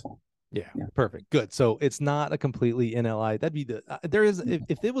successful. Yeah, perfect. Good. So it's not a completely NLI. That'd be there is,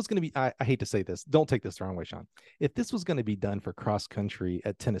 if it was going to be, I hate to say this, don't take this the wrong way, Sean. If this was going to be done for cross country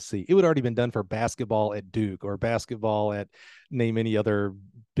at Tennessee, it would already been done for basketball at Duke or basketball at name any other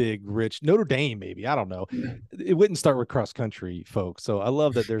big, rich Notre Dame, maybe. I don't know. It wouldn't start with cross country folks. So I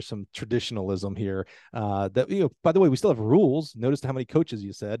love that there's some traditionalism here that, by the way, we still have rules. Notice how many coaches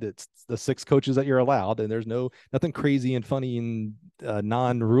you said. It's the 6 coaches that you're allowed, and there's nothing crazy and funny and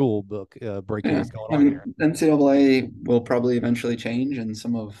non-rule book breaking is going on here. NCAA will probably eventually change in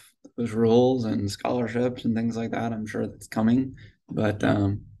some of those rules and scholarships and things like that. I'm sure that's coming, but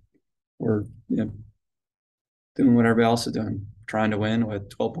we're doing what everybody else is doing, trying to win with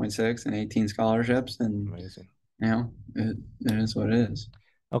 12.6 and 18 scholarships, and amazing. It is what it is.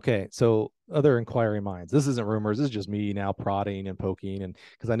 Okay, so other inquiring minds. This isn't rumors. This is just me now prodding and poking, and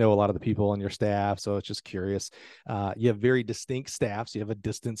because I know a lot of the people on your staff, so it's just curious. You have very distinct staffs. You have a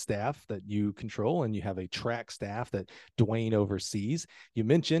distance staff that you control, and you have a track staff that Dwayne oversees. You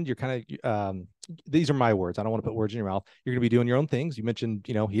mentioned you're kind of these are my words. I don't want to put words in your mouth. You're going to be doing your own things. You mentioned,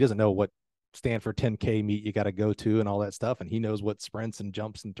 he doesn't know what Stanford 10K meet you got to go to and all that stuff, and he knows what sprints and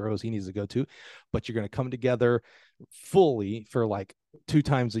jumps and throws he needs to go to, but you're going to come together fully for like 2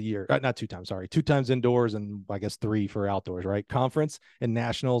 times a year, not 2 times, sorry, 2 times indoors and I guess 3 for outdoors, right? Conference and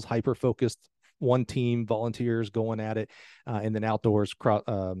nationals, hyper focused, one team, volunteers going at it, and then outdoors,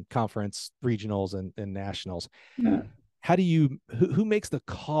 conference, regionals, and nationals. Yeah. How do you, who makes the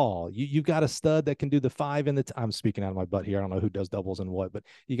call? You've got a stud that can do the 5 and I'm speaking out of my butt here. I don't know who does doubles and what, but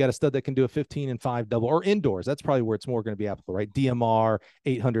you got a stud that can do a 15 and 5 double, or indoors. That's probably where it's more going to be applicable, right? DMR,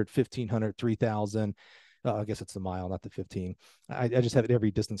 800, 1500, 3000. I guess it's the mile, not the 15. I just have every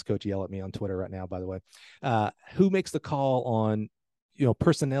distance coach yell at me on Twitter right now, by the way. Who makes the call on,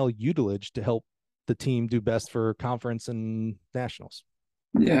 personnel utilage to help the team do best for conference and nationals?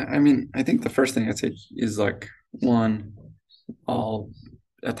 Yeah, I mean, I think the first thing I'd say is like, one,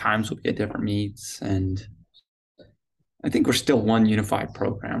 at times we'll be at different meets, and I think we're still one unified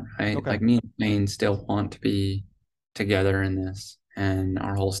program, right? Okay. Like me and Wayne still want to be together in this, and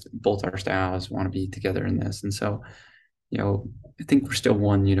both our staffs want to be together in this. And so, I think we're still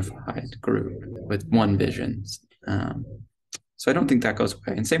one unified group with one vision. So I don't think that goes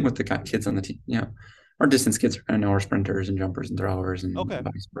away. And same with the kids on the team, our distance kids are going to know our sprinters and jumpers and throwers and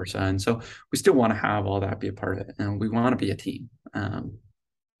vice versa. And so we still want to have all that be a part of it. And we want to be a team. And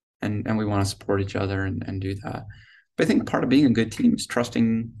we want to support each other and do that. But I think part of being a good team is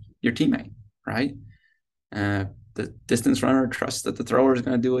trusting your teammate, right? The distance runner trusts that the thrower is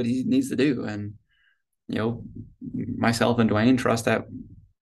going to do what he needs to do. And, myself and Dwayne trust that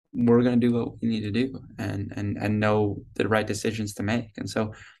we're going to do what we need to do and know the right decisions to make. And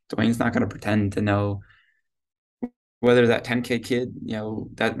so Dwayne's not going to pretend to know whether that 10K kid,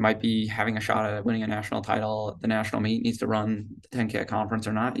 that might be having a shot at winning a national title at the national meet needs to run the 10K conference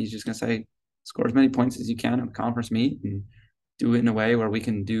or not. He's just going to say, score as many points as you can at a conference meet and do it in a way where we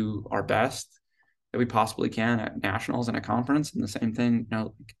can do our best that we possibly can at nationals and a conference. And the same thing,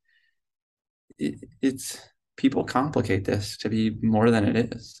 it's people complicate this to be more than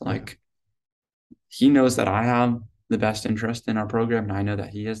it is. Like, he knows that I have the best interest in our program, and I know that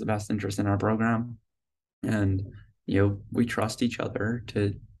he has the best interest in our program. And, we trust each other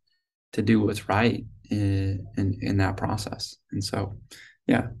to do what's right in that process. And so,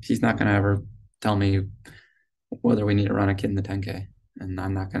 yeah, he's not going to ever tell me whether we need to run a kid in the 10K, and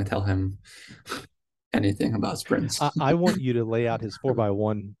I'm not going to tell him anything about sprints. I want you to lay out his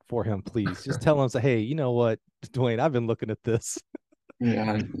 4x1 for him, please. Just tell him, say, hey, you know what, Dwayne, I've been looking at this.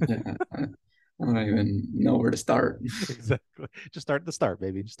 Yeah. I don't even know where to start. Exactly. Just start at the start,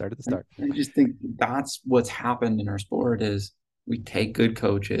 baby. Just start at the start. I just think that's what's happened in our sport is we take good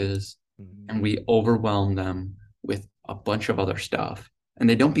coaches and we overwhelm them with a bunch of other stuff, and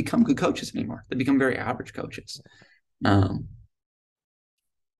they don't become good coaches anymore. They become very average coaches.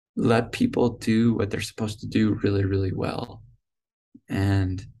 Let people do what they're supposed to do really, really well,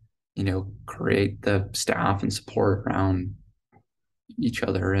 and, create the staff and support around each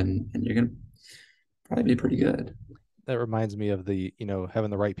other, and you're going to probably be pretty good. That reminds me of the, having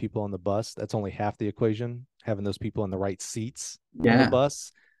the right people on the bus. That's only half the equation. Having those people in the right seats on the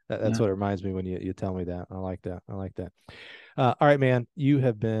bus. That's what it reminds me when you tell me that. I like that. All right, man. You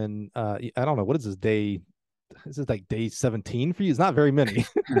have been, I don't know, what is this day? This is like day 17 for you. It's not very many.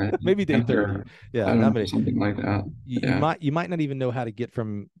 Maybe day 30. Yeah, not many. Something like that. You might not even know how to get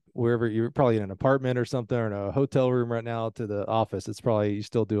from wherever you're, probably in an apartment or something, or in a hotel room right now, to the office. It's probably, you're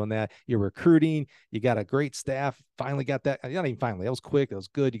still doing that. You're recruiting. You got a great staff. Finally got that. Not even finally. That was quick. That was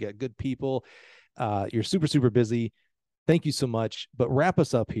good. You got good people. You're super, super busy. Thank you so much. But wrap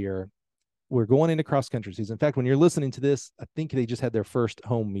us up here. We're going into cross country season. In fact, when you're listening to this, I think they just had their first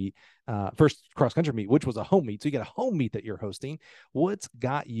home meet, first cross country meet, which was a home meet. So you got a home meet that you're hosting. What's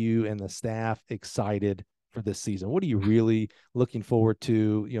got you and the staff excited for this season? What are you really looking forward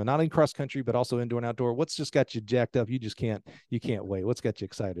to? Not in cross country, but also indoor and outdoor. What's just got you jacked up? You can't wait. What's got you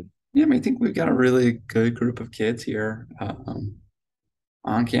excited? Yeah, I think we've got a really good group of kids here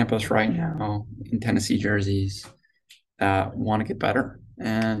on campus right now in Tennessee jerseys that want to get better.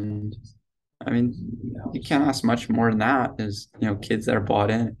 And you can't ask much more than that. Is, kids that are bought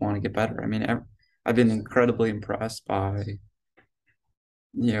in and want to get better. I've been incredibly impressed by,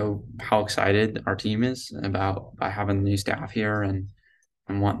 how excited our team is by having the new staff here and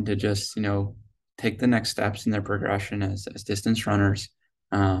wanting to just, take the next steps in their progression as distance runners.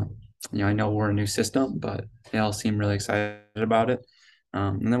 I know we're a new system, but they all seem really excited about it.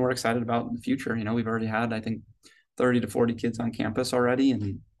 And then we're excited about the future. We've already had, I think, 30 to 40 kids on campus already.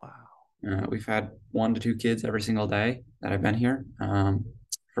 And we've had 1 to 2 kids every single day that I've been here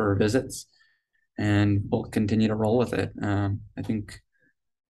for visits, and we'll continue to roll with it. I think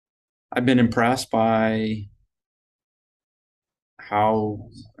I've been impressed by how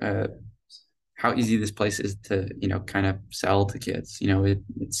easy this place is to, kind of sell to kids.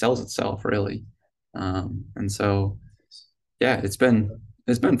 It sells itself really. And so, yeah, it's been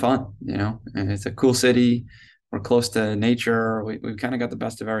fun, and it's a cool city. We're close to nature. We've kind of got the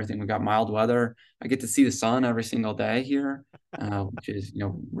best of everything. We got mild weather. I get to see the sun every single day here, which is,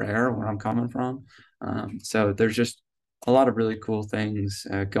 rare where I'm coming from. So there's just a lot of really cool things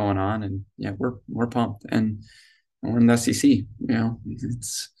going on, and yeah, we're pumped, and we're in the SEC.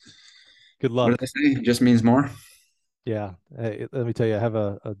 It's Good what luck. do they say? It just means more. Yeah. Hey, let me tell you, I have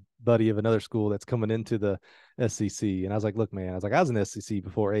a buddy of another school that's coming into the SEC. And I was like, look, man, I was in the SEC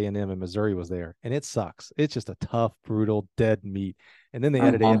before A&M and Missouri was there. And it sucks. It's just a tough, brutal, dead meat. And then they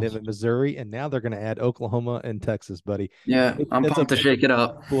added A&M and Missouri, and now they're going to add Oklahoma and Texas, buddy. Yeah, I'm pumped to shake it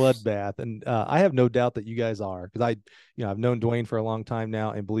up. Bloodbath. And I have no doubt that you guys are, because I've known Dwayne for a long time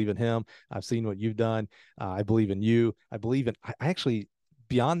now and believe in him. I've seen what you've done. I believe in you. I actually,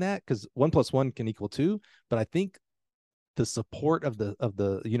 beyond that, because 1 + 1 can equal 2, but I think the support of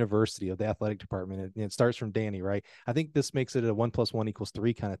the university, of the athletic department, it starts from Danny, right? I think this makes it a 1 + 1 =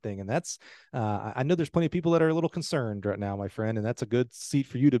 3 kind of thing. And that's I know there's plenty of people that are a little concerned right now, my friend, and that's a good seat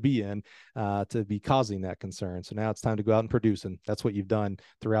for you to be in, to be causing that concern. So now it's time to go out and produce, and that's what you've done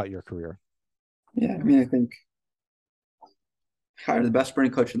throughout your career. Yeah, I mean, I think hire the best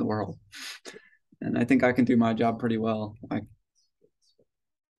spring coach in the world, and I think I can do my job pretty well.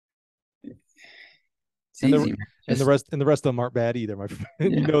 It's easy. And the rest of them aren't bad either, my friend.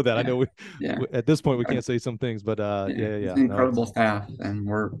 You know that. I know at this point we can't say some things, but It's an incredible staff, and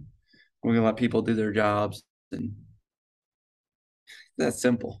we're gonna let people do their jobs, and that's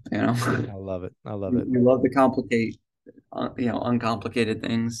simple. I love it. We love to complicate, uncomplicated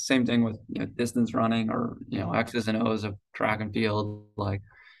things. Same thing with distance running, or X's and O's of track and field.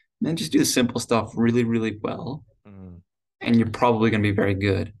 Then just do the simple stuff really, really well. And you're probably going to be very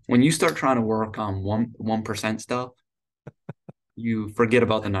good. When you start trying to work on 1% stuff, you forget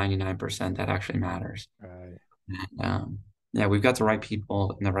about the 99% that actually matters. Right. And, we've got the right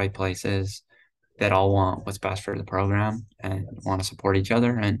people in the right places that all want what's best for the program and want to support each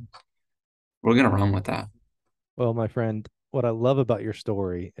other, and we're going to run with that. Well, my friend, what I love about your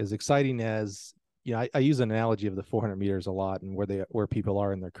story, as exciting as I use an analogy of the 400 meters a lot, and where people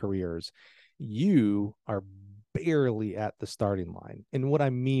are in their careers. You are barely at the starting line. And what I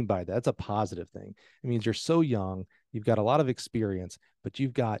mean by that, it's a positive thing. It means you're so young, you've got a lot of experience, but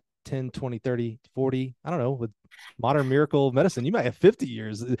you've got 10, 20, 30, 40, I don't know, with modern miracle medicine, you might have 50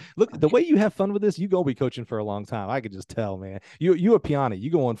 years. Look, the way you have fun with this, you go be coaching for a long time. I could just tell, man. You a Piana,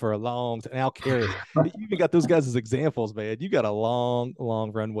 you going for a long time. Al Carey, you even got those guys as examples, man. You got a long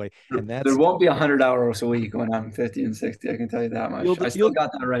runway. And there won't be 100 hours a week when I'm 50 and 60. I can tell you that much. I still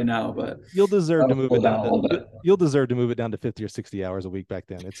got that right now, but you'll deserve to move it down. You'll deserve to move it down to 50 or 60 hours a week back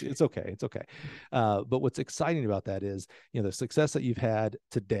then. It's okay. It's okay. But what's exciting about that is, the success that you've had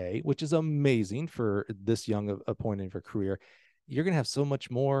today, which is amazing for this young a point in your career. You're going to have so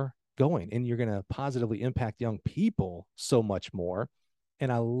much more going, and you're going to positively impact young people so much more.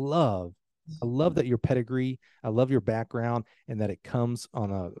 And I love that your pedigree, I love your background, and that it comes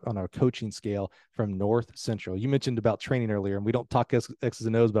on a coaching scale from North Central. You mentioned about training earlier, and we don't talk X's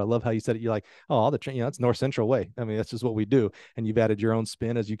and O's, but I love how you said it. You're like, oh, all the training, it's North Central way. I mean, that's just what we do. And you've added your own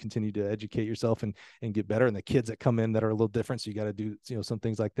spin as you continue to educate yourself and get better. And the kids that come in that are a little different, so you got to do some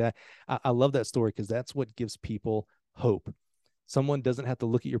things like that. I love that story, because that's what gives people hope. Someone doesn't have to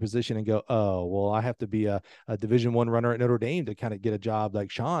look at your position and go, oh, well, I have to be a Division I runner at Notre Dame to kind of get a job like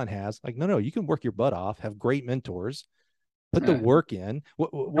Sean has. Like, no, you can work your butt off, have great mentors, put the work in.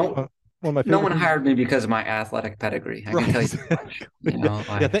 One of my favorite no one hired me because of my athletic pedigree. I can tell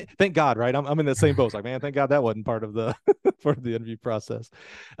you. Thank God, right? I'm in the same boat. Like, man, thank God that wasn't part of the interview process.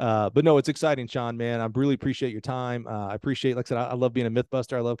 But no, it's exciting, Sean, man. I really appreciate your time. I appreciate, like I said, I love being a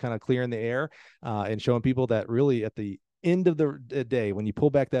Mythbuster. I love kind of clearing the air and showing people that really at the end of the day, when you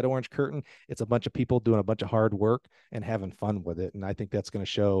pull back that orange curtain, it's a bunch of people doing a bunch of hard work and having fun with it. And I think that's going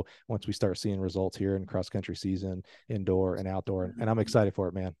to show once we start seeing results here in cross country season, indoor and outdoor. And I'm excited for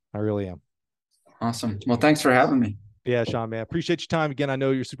it, man. I really am. Awesome. Well, thanks for having me. Yeah, Sean, man. Appreciate your time. Again, I know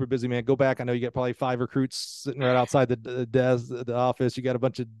you're super busy, man. Go back. I know you got probably 5 recruits sitting right outside the office. You got a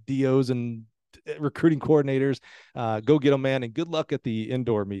bunch of DOs and recruiting coordinators. Go get them, man, and good luck at the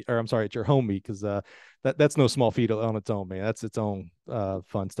indoor meet, or I'm sorry, at your home meet, because that's no small feat on its own, man. That's its own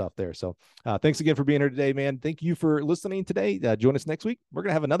fun stuff there. So thanks again for being here today, man. Thank you for listening today. Join us next week. We're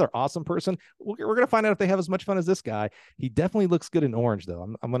gonna have another awesome person. We're gonna find out if they have as much fun as this guy. He definitely looks good in orange, though.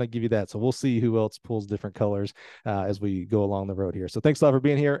 I'm gonna give you that. So we'll see who else pulls different colors as we go along the road here. So thanks a lot for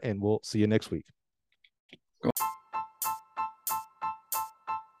being here, and we'll see you next week.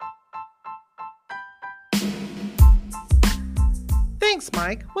 Thanks,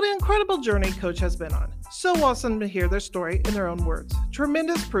 Mike. What an incredible journey Coach has been on. So awesome to hear their story in their own words.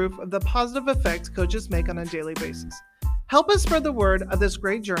 Tremendous proof of the positive effects coaches make on a daily basis. Help us spread the word of this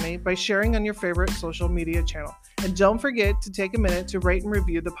great journey by sharing on your favorite social media channel. And don't forget to take a minute to rate and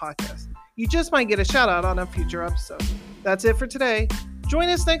review the podcast. You just might get a shout out on a future episode. That's it for today. Join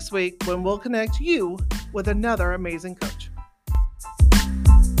us next week when we'll connect you with another amazing coach.